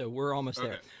 buddy. So we're almost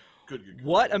there. Good.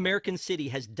 What American city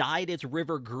has dyed its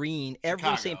river green every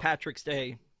Chicago. St. Patrick's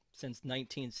Day? since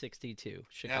 1962. Yeah,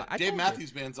 Chicago. I Dave told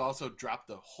Matthews Band's also dropped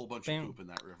a whole bunch of Bam. poop in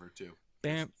that river too.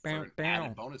 Bam, For bam, an bam.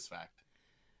 added bonus fact.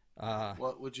 Uh,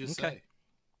 What would you okay. say?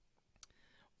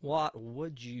 What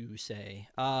would you say?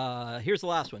 Here's the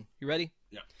last one. You ready?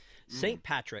 Yeah. Saint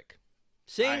Patrick.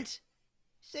 Aye.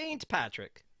 Saint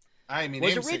Patrick I mean,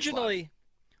 was originally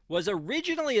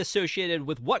associated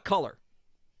with what color?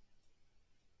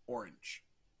 orange.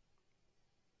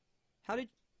 How did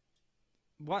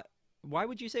what? Why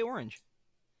would you say orange?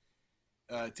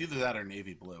 It's either that or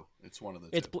navy blue. It's one of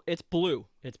the It's two. it's blue.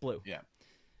 It's blue. Yeah.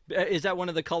 Is that one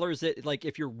of the colors that, like,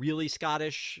 if you're really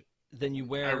Scottish, then you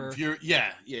wear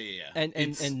Yeah.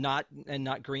 and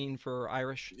not green for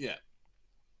Irish? Yeah.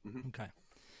 Mm-hmm. Okay.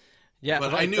 Yeah,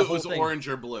 But like I the knew it whole was thing. orange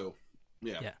or blue.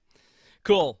 Yeah. Yeah.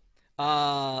 Cool.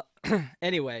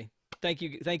 Anyway, thank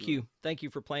you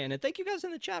for playing, and thank you guys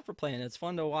in the chat for playing. It's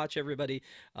fun to watch everybody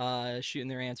shooting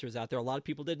their answers out there. A lot of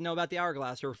people didn't know about the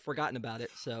hourglass or forgotten about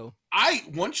it. So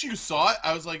Once you saw it,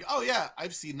 I was like, oh yeah,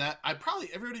 I've seen that.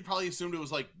 Everybody probably assumed it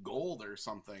was like gold or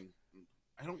something.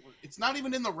 It's not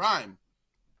even in the rhyme.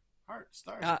 Heart,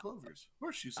 stars, and clovers,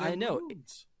 horseshoes, and I know.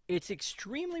 balloons. It's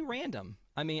extremely random.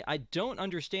 I mean, I don't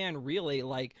understand really,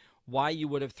 like, why you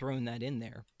would have thrown that in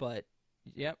there, but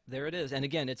yep, there it is. And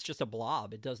again, it's just a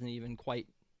blob. It doesn't even quite,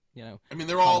 I mean,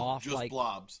 they're come all off just like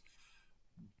blobs.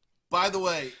 By the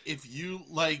way, if you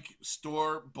like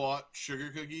store-bought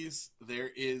sugar cookies, there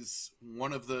is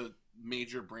one of the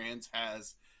major brands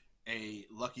has a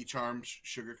Lucky Charms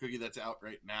sugar cookie that's out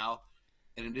right now,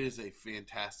 and it is a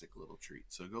fantastic little treat.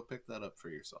 So go pick that up for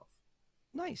yourself.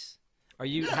 Nice. Are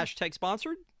you hashtag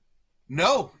sponsored?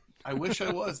 No, I wish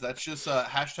I was. That's just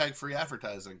hashtag free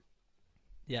advertising.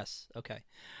 Yes. Okay.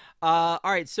 All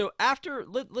right. So after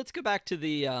let's go back to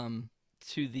the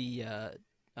Yeah.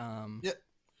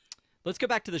 let's go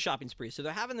back to the shopping spree. So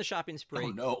they're having the shopping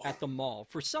spree at the mall.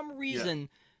 For some reason,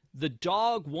 the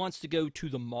dog wants to go to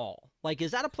the mall. Like,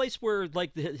 is that a place where,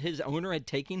 like, his owner had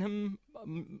taken him a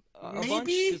bunch?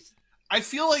 Maybe. I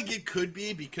feel like it could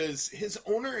be because his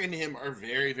owner and him are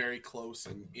very, very close,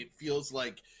 and it feels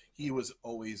like he was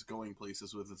always going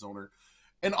places with his owner.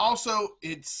 And also,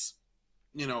 it's,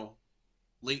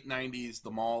 late 90s. The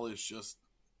mall is just,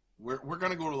 we're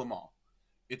going to go to the mall.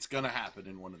 It's going to happen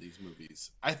in one of these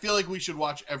movies. I feel like we should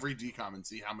watch every DCOM and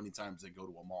see how many times they go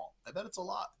to a mall. I bet it's a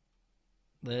lot.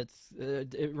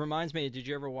 It reminds me, did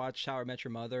you ever watch How I Met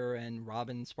Your Mother and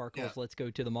Robin Sparkles' Let's Go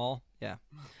to the Mall? Yeah.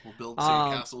 We'll build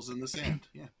sand castles in the sand.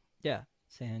 Yeah. Yeah.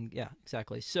 Sand. Yeah,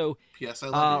 exactly. So, P.S. I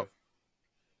love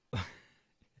you.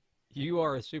 You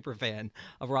are a super fan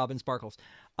of Robin Sparkles.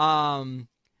 The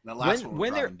last one was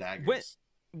when Robin Daggers.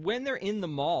 When they're in the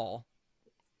mall,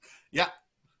 yeah,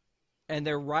 and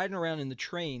they're riding around in the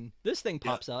train, this thing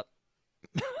pops up.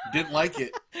 Didn't like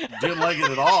it. Didn't like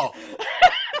it at all.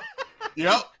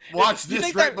 Yep. Watched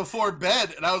this right before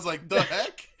bed, and I was like, the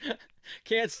heck?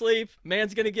 Can't sleep.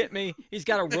 Man's gonna get me. He's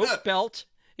got a rope belt.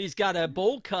 He's got a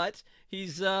bowl cut.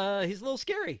 He's a little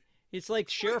scary. It's like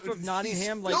Sheriff of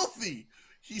Nottingham. He's filthy.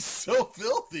 He's so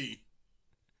filthy.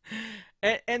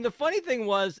 And the funny thing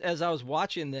was, as I was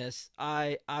watching this,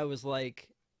 I was like,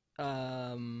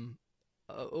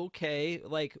 okay,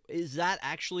 like, was that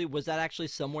actually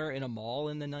somewhere in a mall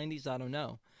in the 90s? I don't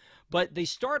know. But they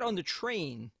start on the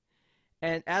train,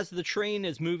 and as the train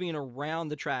is moving around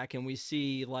the track, and we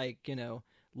see, like,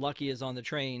 Lucky is on the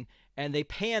train, and they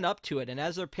pan up to it, and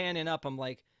as they're panning up, I'm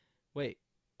like, wait,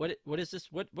 what is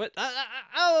this? What?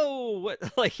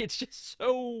 Like, it's just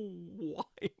so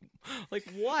wide.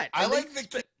 Like, what? I like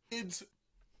the kids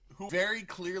who very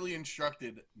clearly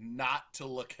instructed not to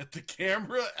look at the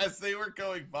camera as they were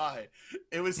going by.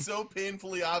 It was so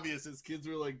painfully obvious as kids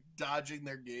were, like, dodging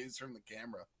their gaze from the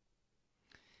camera.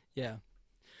 Yeah.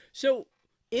 So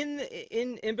in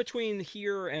between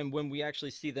here and when we actually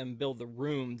see them build the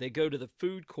room, they go to the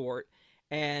food court,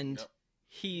 and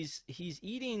he's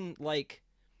eating like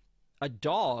a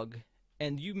dog.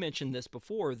 And you mentioned this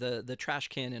before, the trash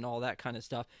can and all that kind of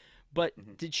stuff. But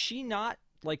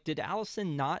did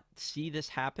Allison not see this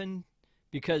happen?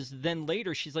 Because then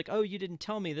later she's like, oh, you didn't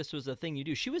tell me this was a thing you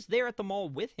do. She was there at the mall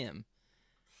with him,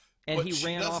 and but he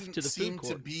ran off to the food court.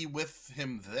 Seem to be with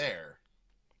him there.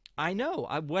 I know.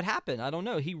 What happened? I don't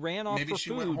know. He ran off for food. Maybe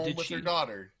she went home with her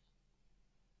daughter.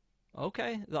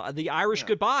 Okay. The Irish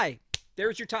goodbye.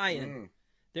 There's your tie-in.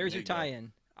 There's your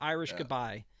tie-in. Irish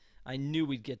goodbye. I knew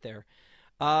we'd get there.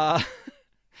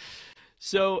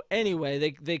 So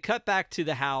anyway, they cut back to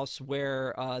the house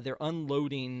where they're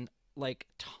unloading, like,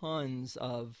 tons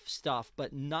of stuff,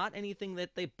 but not anything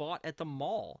that they bought at the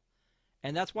mall.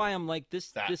 And that's why I'm like,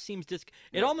 this seems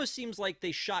it almost seems like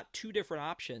they shot two different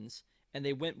options, and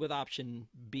they went with option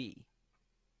B.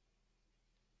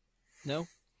 No?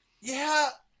 Yeah,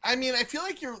 I mean, I feel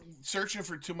like you're searching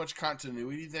for too much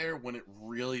continuity there when it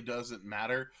really doesn't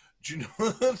matter. Do you know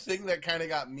the thing that kind of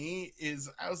got me is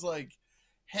I was like,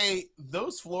 hey,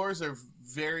 those floors are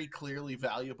very clearly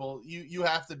valuable. You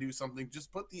have to do something.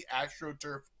 Just put the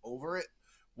AstroTurf over it.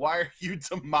 Why are you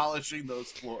demolishing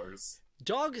those floors?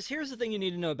 Dogs, here's the thing you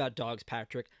need to know about dogs,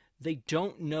 Patrick. They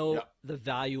don't know Yep. the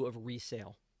value of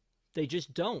resale. They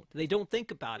just don't. They don't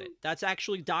think about it. That's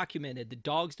actually documented. The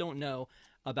dogs don't know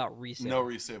about resale. No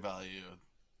resale value.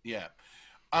 Yeah.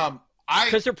 I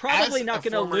Because they're probably as not a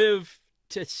going to former- live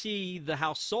to see the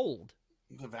house sold.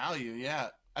 the value, yeah.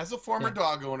 As a former Yeah.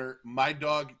 dog owner, my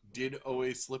dog did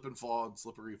always slip and fall on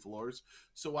slippery floors,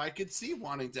 so I could see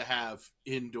wanting to have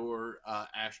indoor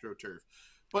AstroTurf.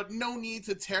 But no need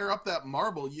to tear up that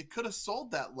marble. You could have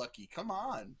sold that, Lucky. Come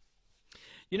on.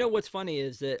 You know what's funny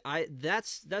is that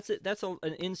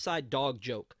an inside dog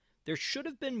joke. There should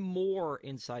have been more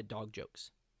inside dog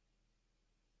jokes.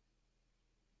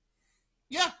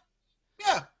 Yeah,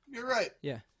 you're right.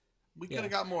 Yeah. We could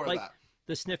have got more of that.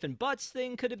 The sniffing butts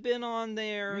thing could have been on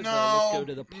there. No, Let's go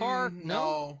to the park.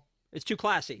 No, It's too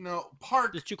classy. no.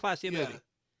 Park. It's too classy a movie.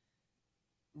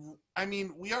 I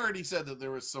mean, we already said that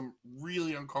there was some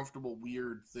really uncomfortable,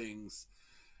 weird things,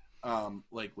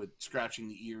 like with scratching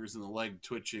the ears and the leg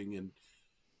twitching, and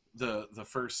the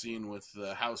first scene with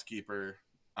the housekeeper.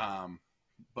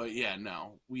 But yeah,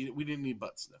 no, we didn't need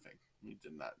butt sniffing. We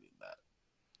did not need that.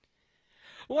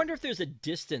 I wonder if there's a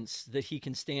distance that he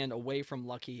can stand away from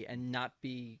Lucky and not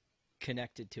be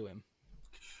connected to him.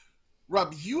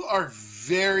 Rob, you are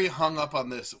very hung up on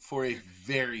this for a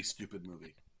very stupid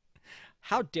movie.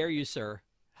 How dare you, sir?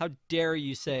 How dare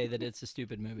you say that it's a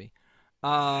stupid movie?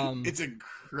 It's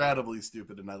incredibly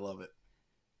stupid, and I love it.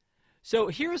 So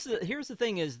here's the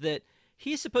thing: is that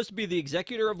he's supposed to be the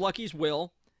executor of Lucky's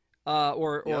will,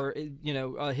 or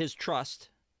his trust,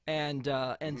 and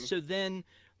so then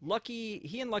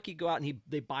he and Lucky go out and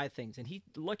they buy things, and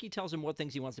Lucky tells him what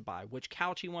things he wants to buy, which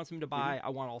couch he wants him to buy. I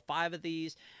want all 5 of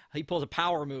these. He pulls a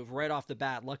power move right off the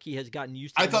bat. Lucky has gotten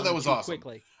used to. I thought that was awesome.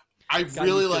 Quickly. I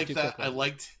really liked that. I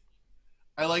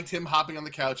liked him hopping on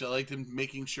the couch. I liked him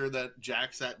making sure that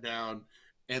Jack sat down,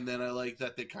 and then I liked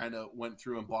that they kind of went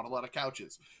through and bought a lot of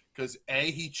couches. Because A,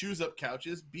 he chews up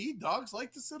couches. B, dogs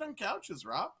like to sit on couches,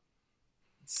 Rob.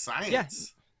 It's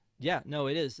science. Yeah, no,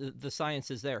 it is. The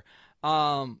science is there.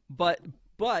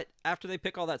 But after they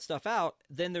pick all that stuff out,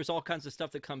 then there's all kinds of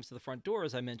stuff that comes to the front door,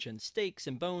 as I mentioned, steaks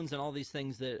and bones and all these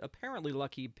things that apparently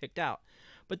Lucky picked out.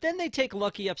 But then they take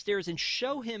Lucky upstairs and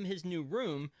show him his new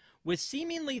room with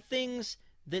seemingly things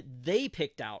that they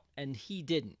picked out and he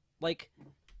didn't. Like,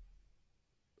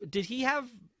 did he have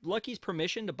Lucky's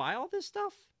permission to buy all this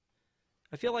stuff?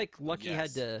 I feel like Lucky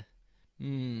had to...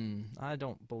 I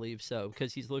don't believe so,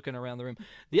 because he's looking around the room.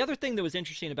 The other thing that was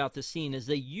interesting about this scene is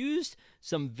they used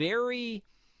some very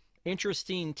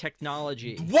interesting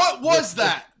technology. What was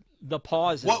that? The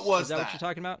pauses. What was Is that? What you're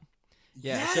talking about?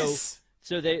 Yeah. Yes.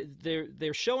 So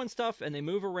they're showing stuff and they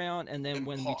move around, and then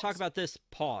when you talk about this,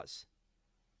 pause.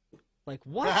 Like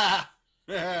what?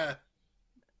 I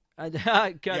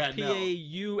got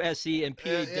Pause and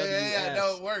PAWS. Yeah,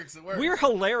 no, it works. We're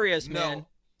hilarious, man.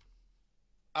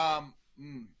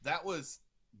 That was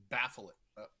baffling.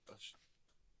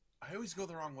 I always go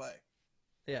the wrong way.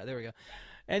 Yeah, there we go.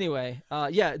 Anyway,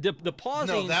 the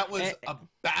pausing. No, that was a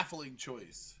baffling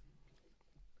choice.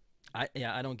 I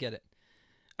don't get it.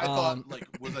 I thought,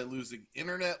 was I losing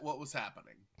internet? What was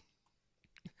happening?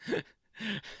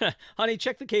 Honey,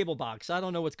 check the cable box. I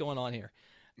don't know what's going on here.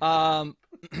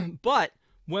 But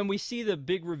when we see the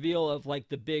big reveal of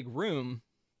the big room,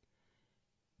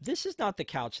 this is not the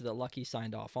couch that Lucky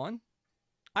signed off on.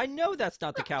 I know that's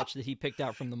not the couch that he picked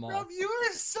out from the mall. Rob, you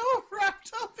are so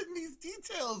wrapped up in these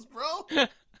details, bro.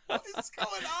 What is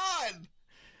going on?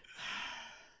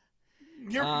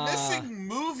 You're missing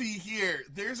movie here.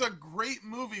 There's a great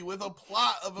movie with a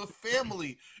plot of a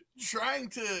family trying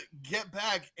to get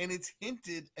back, and it's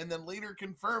hinted and then later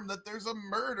confirmed that there's a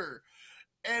murder.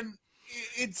 And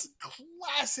it's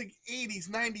classic 80s,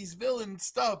 90s villain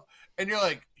stuff. And you're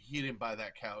like, he didn't buy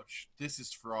that couch. This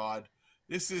is fraud.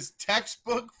 This is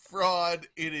textbook fraud.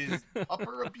 It is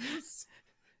upper abuse.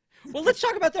 Well, let's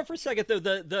talk about that for a second,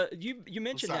 though. You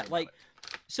mentioned that,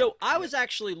 so I was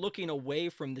actually looking away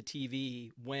from the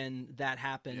TV when that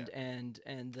happened, and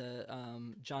the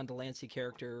John Delancey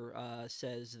character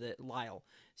says that Lyle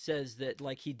says that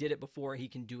he did it before, he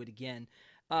can do it again.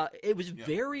 It was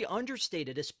very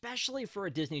understated, especially for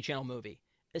a Disney Channel movie.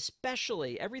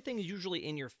 especially, everything is usually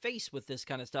in your face with this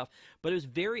kind of stuff, but it was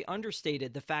very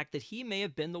understated the fact that he may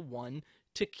have been the one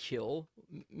to kill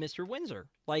Mr. Windsor.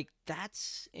 Like,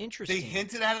 that's They interesting.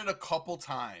 hinted at it a couple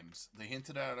times.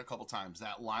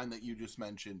 That line that you just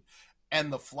mentioned,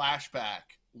 and the flashback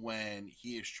when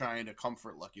he is trying to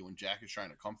comfort Lucky, when Jack is trying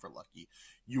to comfort Lucky,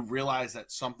 you realize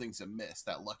that something's amiss.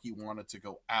 That Lucky wanted to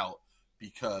go out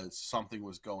because something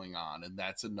was going on, and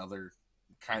that's another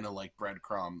kind of like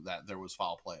breadcrumb that there was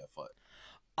foul play afoot.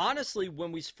 Honestly,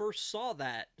 when we first saw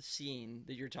that scene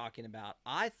that you're talking about,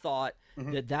 I thought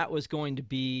Mm-hmm. that that was going to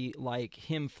be like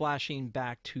him flashing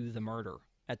back to the murder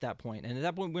at that point. And at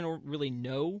that point, we don't really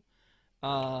know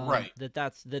Right,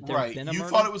 that there's right. been a You murder.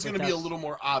 thought it was going But to be a that's little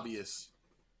more obvious.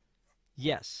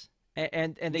 yes,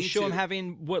 and they Me show him too.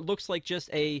 having what looks like just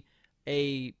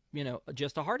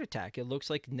just a heart attack. It looks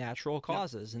like natural Yep.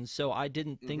 causes, and so I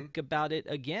didn't Mm-hmm. think about it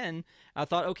again. I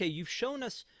thought, okay, you've shown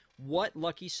us what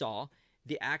Lucky saw,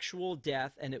 the actual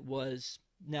death, and it was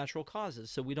natural causes,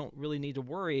 so we don't really need to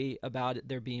worry about it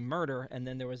there being murder. And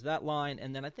then there was that line,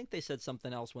 and then I think they said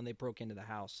something else when they broke into the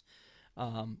house,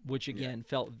 which Yeah. again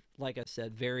felt, like I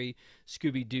said, very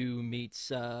Scooby Doo meets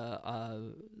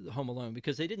Home Alone,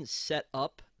 because they didn't set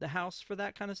up the house for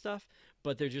that kind of stuff,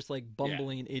 but they're just like Yeah.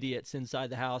 bumbling idiots inside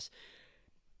the house,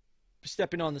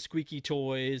 stepping on the squeaky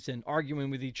toys and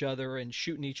arguing with each other and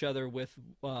shooting each other with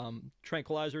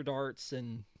tranquilizer darts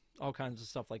and all kinds of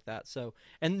stuff like that. So,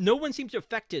 and no one seems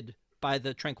affected by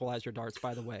the tranquilizer darts,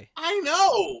 by the way. I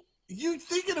know. You'd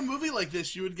think in a movie like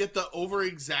this you would get the over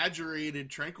exaggerated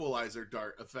tranquilizer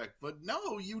dart effect, but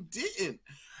no, you didn't.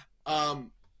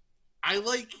 Um, I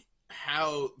like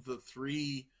how the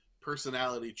three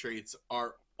personality traits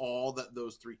are all that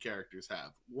those three characters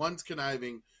have. One's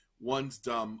conniving, one's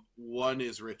dumb, one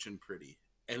is rich and pretty.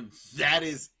 And that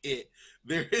is it.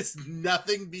 There is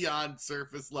nothing beyond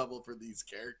surface level for these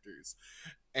characters.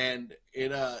 And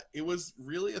it was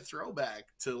really a throwback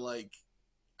to, like,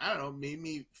 I don't know, made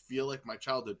me feel like my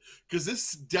childhood, because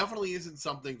this definitely isn't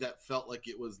something that felt like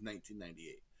it was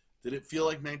 1998. Did it feel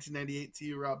like 1998 to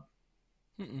you, Rob?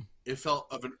 Mm-mm. It felt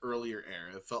of an earlier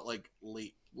era. It felt like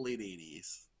late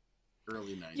 80s,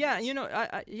 early Yeah, 90s.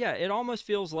 yeah, it almost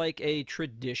feels like a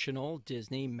traditional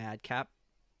Disney madcap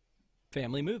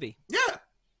family movie. Yeah,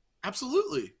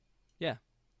 absolutely. Yeah.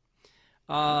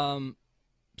 Um,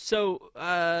 so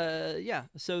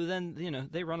then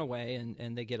they run away,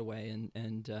 and they get away,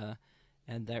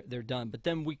 and they're done. But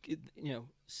then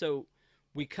so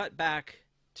we cut back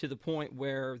to the point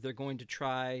where they're going to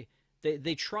try.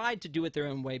 They tried to do it their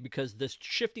own way because this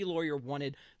shifty lawyer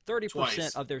wanted 30%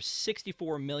 Twice. of their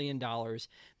 $64 million.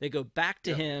 They go back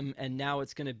to Yep. him, and now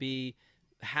it's going to be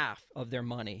half of their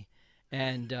money.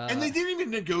 And And they didn't even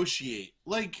negotiate.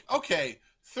 Like, okay,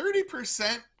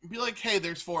 30%, be like, hey,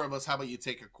 there's four of us. How about you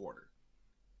take a quarter?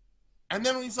 And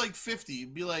then when he's like 50,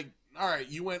 be like, all right,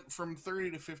 you went from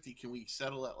 30 to 50. Can we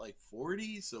settle at like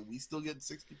 40 so we still get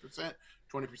 60%,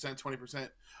 20%, 20%?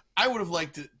 I would have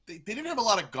liked it. They didn't have a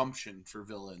lot of gumption for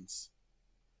villains.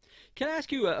 can I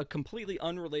ask you a completely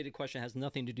unrelated question? It has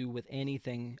nothing to do with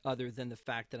anything other than the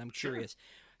fact that I'm Sure. curious.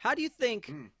 How do you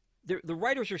think Mm, the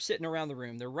writers are sitting around the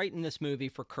room? They're writing this movie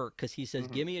for Kirk because he says, hmm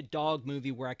 "Give me a dog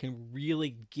movie where I can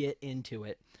really get into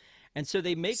it." And so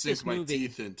they make Sink this my movie.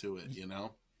 teeth into it, you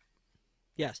know?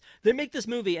 Yes, they make this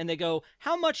movie, and they go,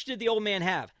 "How much did the old man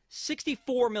have?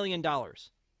 $64 million."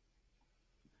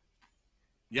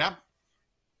 Yeah.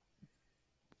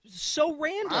 So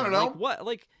I don't random. Like know. what?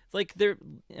 Like they're.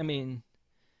 I mean,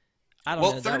 I don't Well,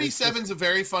 know. That was 37 just is a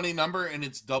very funny number, and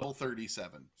it's double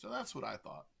 37. So that's what I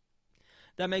thought.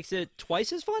 that makes it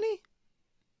twice as funny.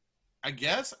 I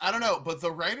guess. I don't know. But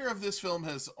the writer of this film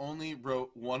has only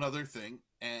wrote one other thing,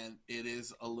 and it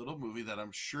is a little movie that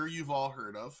I'm sure you've all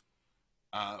heard of,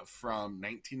 from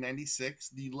 1996,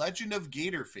 The Legend of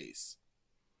Gatorface.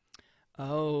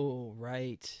 Oh,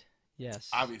 right. Yes.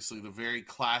 Obviously, the very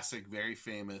classic, very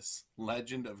famous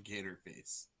Legend of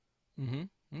Gatorface.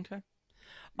 Mm-hmm. Okay.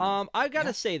 Mm, I gotta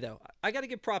yeah. say though, I gotta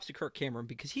give props to Kirk Cameron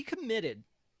because he committed.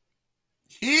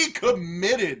 He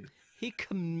committed. He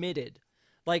committed.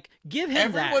 Like, give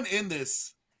him that. Everyone in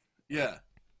this, yeah,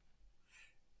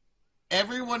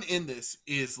 everyone in this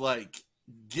is like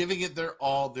giving it their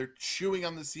all. They're chewing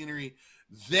on the scenery.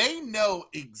 They know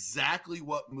exactly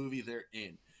what movie they're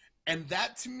in. And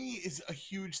that to me is a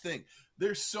huge thing.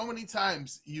 There's so many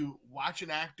times you watch an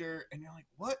actor and you're like,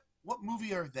 what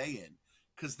movie are they in?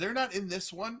 Because they're not in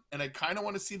this one, and I kind of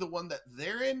want to see the one that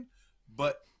they're in,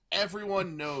 but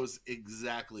everyone knows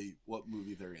exactly what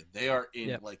movie they're in. They are in,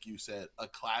 Yep. like you said, a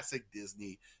classic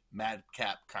Disney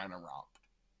madcap kind of romp.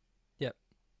 Yep.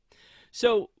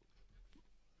 So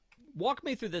walk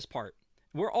me through this part.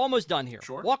 We're almost done here.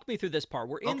 Sure. Walk me through this part.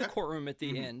 We're in the Okay. courtroom at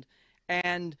the Mhm. end,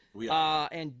 and We are.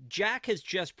 and Jack has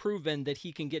just proven that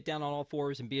he can get down on all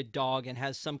fours and be a dog, and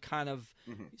has some kind of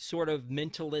Mhm. sort of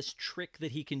mentalist trick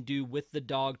that he can do with the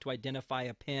dog to identify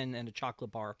a pen and a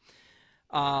chocolate bar.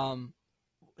 Um,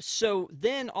 so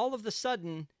then all of a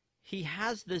sudden he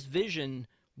has this vision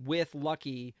with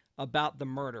Lucky about the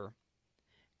murder,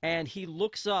 and he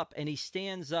looks up and he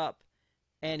stands up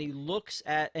and he looks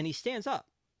at and he stands up.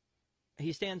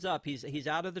 He stands up. He's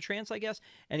out of the trance, I guess,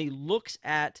 and he looks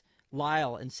at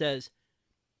Lyle and says,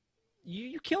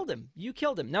 "You killed him. You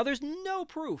killed him." Now there's no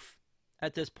proof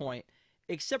at this point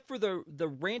except for the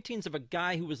rantings of a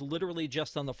guy who was literally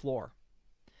just on the floor.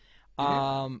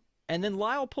 And then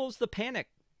Lyle pulls the panic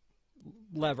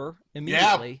lever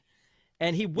immediately,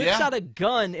 and he whips out a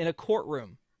gun in a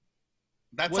courtroom.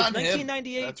 That's Was on him.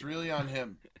 1998 That's really on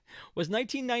him. Was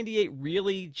 1998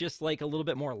 really just like a little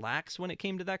bit more lax when it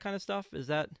came to that kind of stuff? Is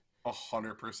that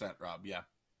 100%, Rob. Yeah.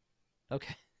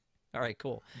 okay? All right,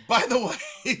 cool. By the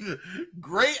way,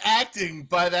 great acting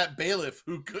by that bailiff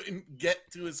who couldn't get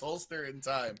to his holster in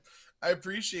time. I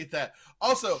appreciate that.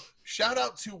 Also, shout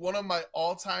out to one of my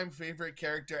all-time favorite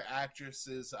character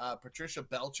actresses, Patricia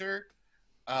Belcher.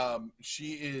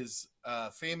 She is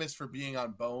famous for being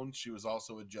on Bones. She was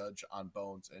also a judge on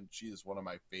Bones, and she is one of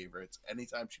my favorites.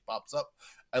 Anytime she pops up,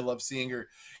 I love seeing her.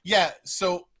 Yeah,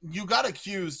 so you got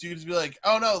accused. You just be like,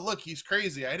 oh no, look, he's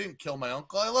crazy. I didn't kill my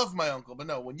uncle. I love my uncle. But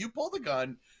no, when you pull the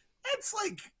gun, that's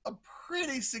like a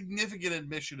pretty significant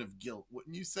admission of guilt,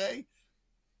 wouldn't you say?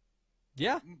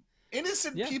 Yeah.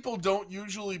 Innocent people don't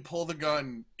usually pull the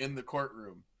gun in the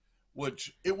courtroom,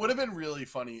 which it would have been really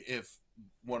funny if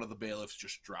one of the bailiffs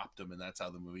just dropped him and that's how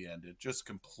the movie ended. Just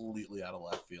completely out of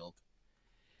left field.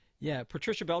 Yeah,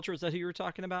 Patricia Belcher, is that who you were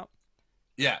talking about?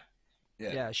 Yeah.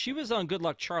 Yeah, she was on Good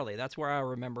Luck Charlie. That's where I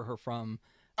remember her from.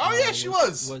 Oh, yeah, she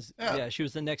was. Yeah, she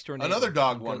was the next door neighbor. Another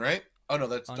dog one, right? Oh, no,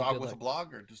 that's Dog with Luck. a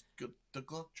Blog, or just Good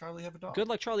Luck Charlie have a dog? Good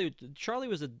Luck Charlie. Charlie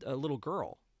was a little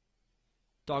girl.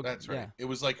 Dog. That's right. Yeah. It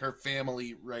was like her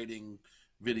family writing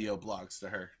video blogs to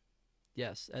her.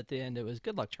 Yes, at the end it was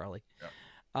Good Luck Charlie.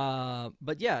 Yeah.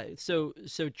 But yeah, so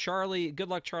Charlie, Good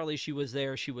Luck Charlie, she was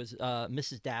there. She was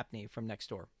Mrs. Dabney from next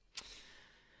door.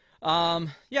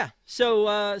 Yeah.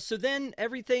 So then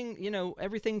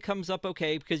everything comes up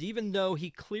okay, because even though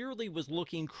he clearly was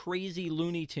looking crazy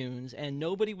Looney Tunes and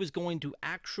nobody was going to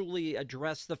actually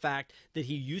address the fact that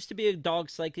he used to be a dog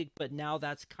psychic, but now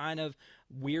that's kind of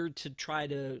weird to try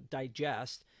to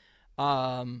digest.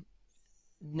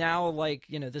 Now, like,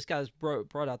 this guy's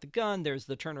brought out the gun. There's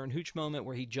the Turner and Hooch moment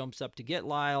where he jumps up to get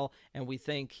Lyle, and we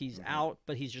think he's out,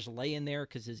 but he's just laying there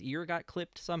because his ear got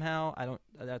clipped somehow.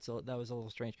 That was a little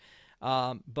strange.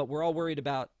 But we're all worried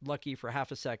about Lucky for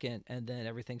half a second, and then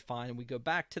everything's fine. And we go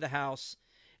back to the house.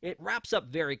 It wraps up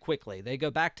very quickly. They go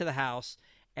back to the house,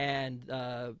 and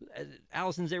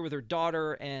Allison's there with her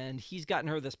daughter, and he's gotten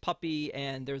her this puppy,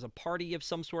 and there's a party of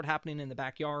some sort happening in the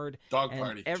backyard. Dog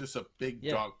party. Just a big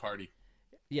dog party.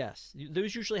 Yes,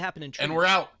 those usually happen in trees. And we're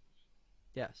out.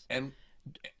 Yes. And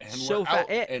so we're out,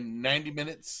 and 90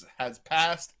 minutes has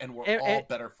passed, and we're all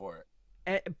better for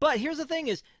it. But here's the thing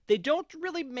is, they don't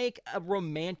really make a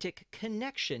romantic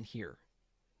connection here.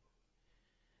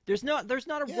 There's not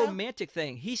a romantic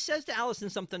thing. He says to Allison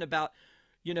something about,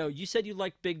 you said you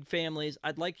like big families.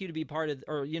 I'd like you to be part of,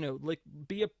 or,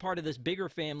 be a part of this bigger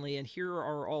family, and here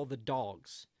are all the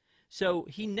dogs. So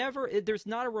there's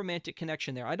not a romantic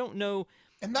connection there. I don't know.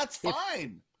 And that's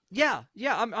fine. Yeah.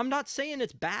 I'm not saying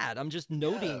it's bad. I'm just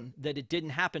noting that it didn't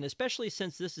happen, especially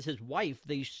since this is his wife.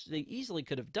 They easily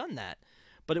could have done that,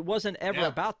 but it wasn't ever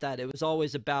about that. It was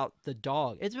always about the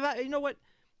dog. It's about, what?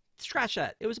 Scratch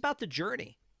that. It was about the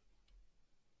journey.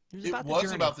 It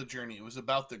was about the journey. It was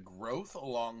about the growth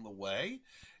along the way,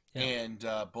 and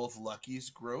both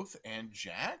Lucky's growth and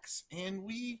Jack's, and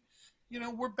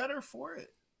we're better for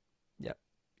it.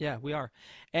 Yeah, we are,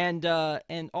 and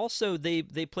also they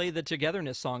play the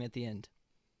Togetherness song at the end.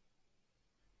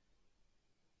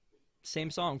 Same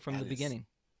song from the beginning.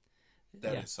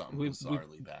 That is something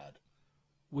bizarrely bad.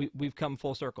 We've come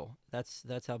full circle.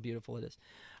 That's how beautiful it is.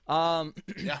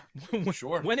 Yeah,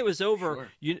 sure. When it was over,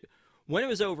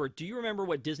 do you remember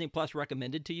what Disney Plus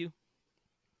recommended to you?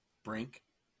 Brink.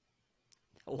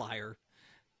 Liar.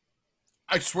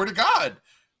 I swear to God.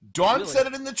 Dawn Really? said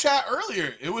it in the chat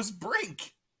earlier. It was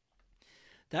Brink.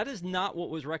 That is not what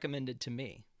was recommended to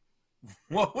me.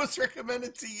 What was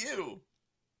recommended to you?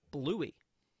 Bluey.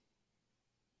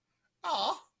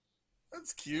 Aw,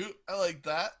 that's cute. I like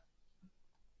that.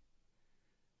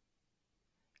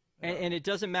 And it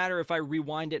doesn't matter if I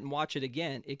rewind it and watch it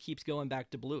again. It keeps going back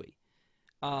to Bluey.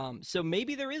 So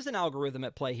maybe there is an algorithm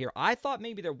at play here. I thought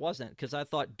maybe there wasn't, because I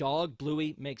thought dog,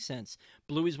 Bluey makes sense.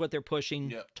 Bluey's what they're pushing.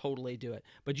 Yep. Totally do it.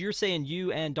 But you're saying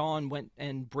you and Dawn went,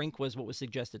 and Brink was what was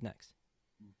suggested next.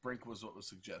 Brink was what was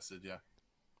suggested. Yeah.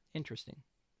 Interesting.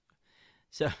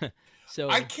 So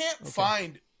I can't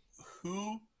find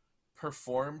who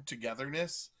performed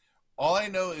Togetherness. All I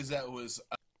know is that it was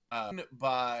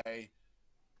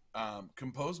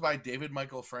composed by David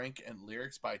Michael Frank and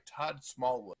lyrics by Todd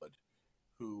Smallwood,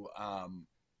 who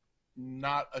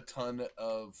not a ton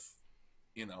of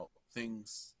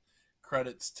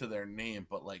credits to their name,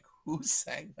 but like, who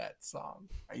sang that song?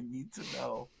 I need to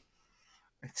know.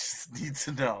 I just need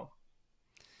to know.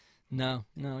 No,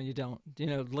 you don't.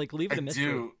 Like, leave it a mystery. I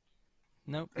do.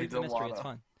 Nope, leave it a mystery. Wanna. It's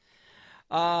fine.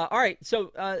 All right.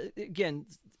 So again,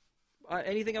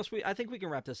 anything else? I think we can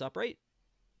wrap this up, right?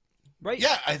 Right.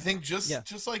 Yeah, I think just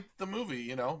like the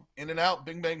movie, in and out,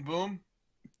 bing bang boom,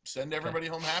 send everybody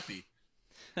home happy.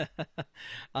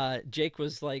 Jake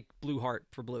was like blue heart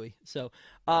for Bluey. So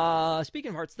speaking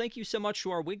of hearts, thank you so much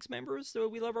to our WIGS members.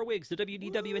 We love our WIGS, the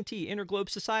WDWNT Interglobe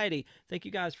Society. Thank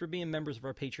you guys for being members of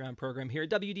our Patreon program here at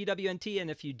WDWNT. And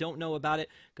if you don't know about it,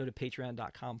 go to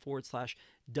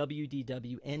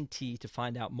patreon.com/WDWNT to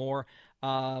find out more.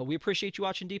 We appreciate you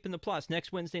watching Deep in the Plus.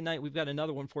 Next Wednesday night, we've got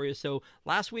another one for you. So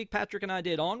last week, Patrick and I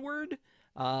did Onward.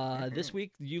 This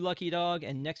week, You Lucky Dog.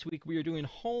 And next week, we are doing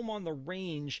Home on the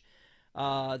Range.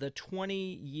 The 20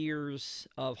 years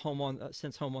of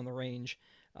since Home on the Range,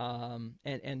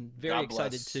 and very God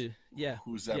excited bless to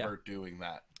who's ever doing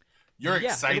that. You're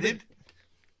excited?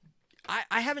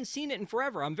 I haven't seen it in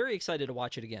forever. I'm very excited to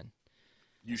watch it again.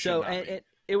 You should.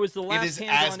 It was the last. It is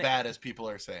as bad as people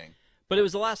are saying. But it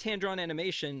was the last hand-drawn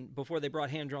animation before they brought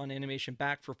hand-drawn animation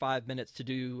back for 5 minutes to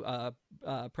do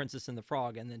Princess and the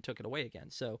Frog, and then took it away again.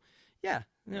 So yeah,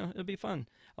 it'll be fun.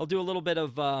 I'll do a little bit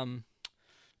of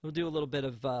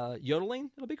yodeling.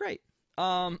 It'll be great.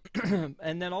 And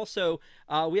then also,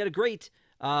 we had a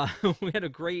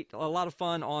lot of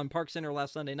fun on Park Center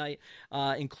last Sunday night,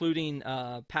 including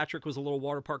Patrick was a little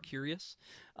water park curious.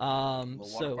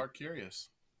 Water park curious.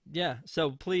 Yeah.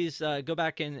 So please go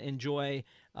back and enjoy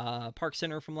Park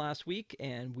Center from last week,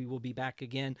 and we will be back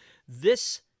again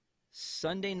this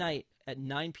Sunday night at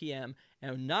 9 p.m.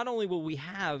 And not only will we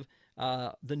have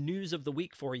the news of the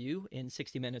week for you in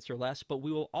 60 minutes or less, but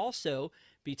we will also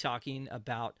be talking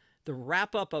about the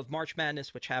wrap-up of March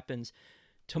Madness, which happens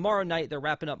tomorrow night. They're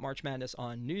wrapping up March Madness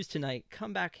on News Tonight.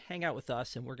 Come back, hang out with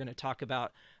us, and we're going to talk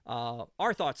about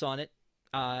our thoughts on it,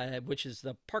 which is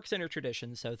the Park Center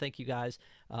tradition. So thank you guys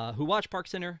who watch Park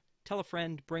Center. Tell a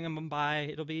friend, bring them by.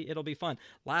 It'll be fun.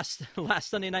 Last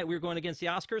Sunday night we were going against the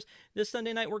Oscars. This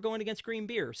Sunday night we're going against Green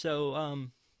Beer. So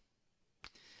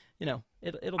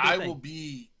it'll be. I will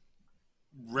be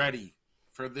ready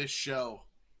for this show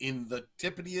in the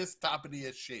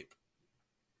toppitiest shape.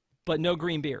 But no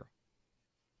green beer.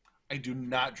 I do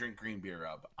not drink green beer,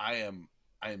 Rob. I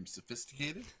am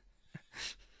sophisticated.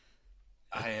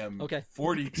 I am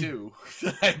 42.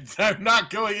 I'm not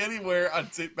going anywhere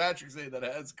on St. Patrick's Day that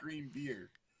has green beer.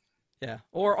 Yeah,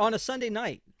 or on a Sunday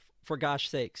night, for gosh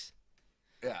sakes.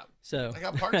 Yeah. So I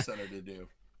got Park Center to do.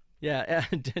 Yeah,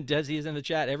 Desi is in the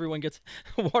chat. Everyone gets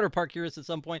water park curious at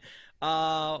some point.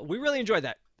 We really enjoyed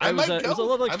that. It was a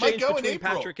little exchange between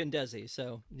Patrick and Desi.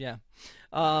 So yeah,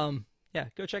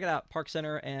 go check it out, Park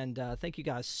Center. And thank you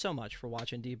guys so much for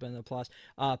watching Deep in the Plus.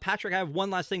 Patrick, I have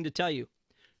one last thing to tell you.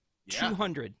 Yeah.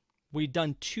 200. We've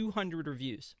done 200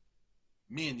 reviews.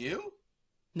 Me and you?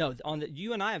 No,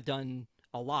 you and I have done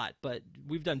a lot, but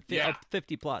we've done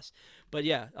 50 plus. But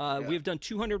we've done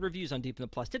 200 reviews on Deep in the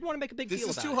Plus. Didn't want to make a big deal about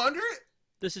it. This is 200?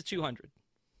 This is 200.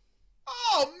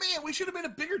 Oh, man, we should have made a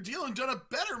bigger deal and done a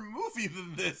better movie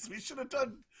than this. We should have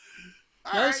done...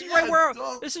 This is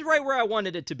right where I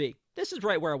wanted it to be. This is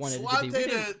right where I wanted it to be.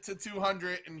 Slot to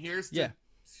 200, and here's to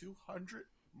 200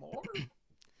 more?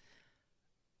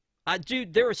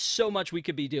 Dude, there is so much we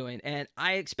could be doing, and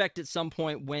I expect at some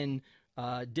point when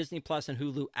Disney Plus and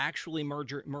Hulu actually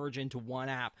merge into one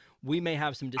app, we may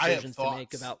have some decisions to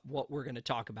make about what we're going to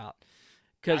talk about,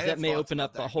 because that may open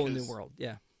up a whole new world.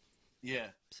 Yeah. Yeah.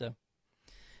 So.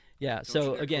 Yeah.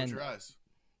 So again, close your eyes.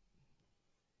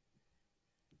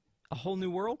 A whole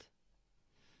new world.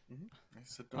 Mm-hmm. I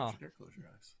said, don't you dare close your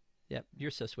eyes. Yep,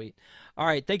 you're so sweet. All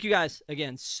right, thank you guys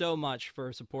again so much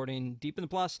for supporting Deep in the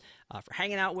Plus, for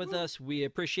hanging out with us. We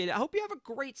appreciate it. I hope you have a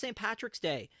great St. Patrick's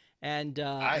Day, and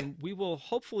we will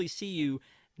hopefully see you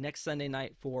next Sunday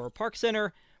night for Park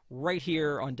Center right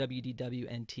here on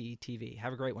WDWNT TV.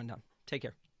 Have a great one, Don. Take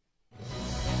care.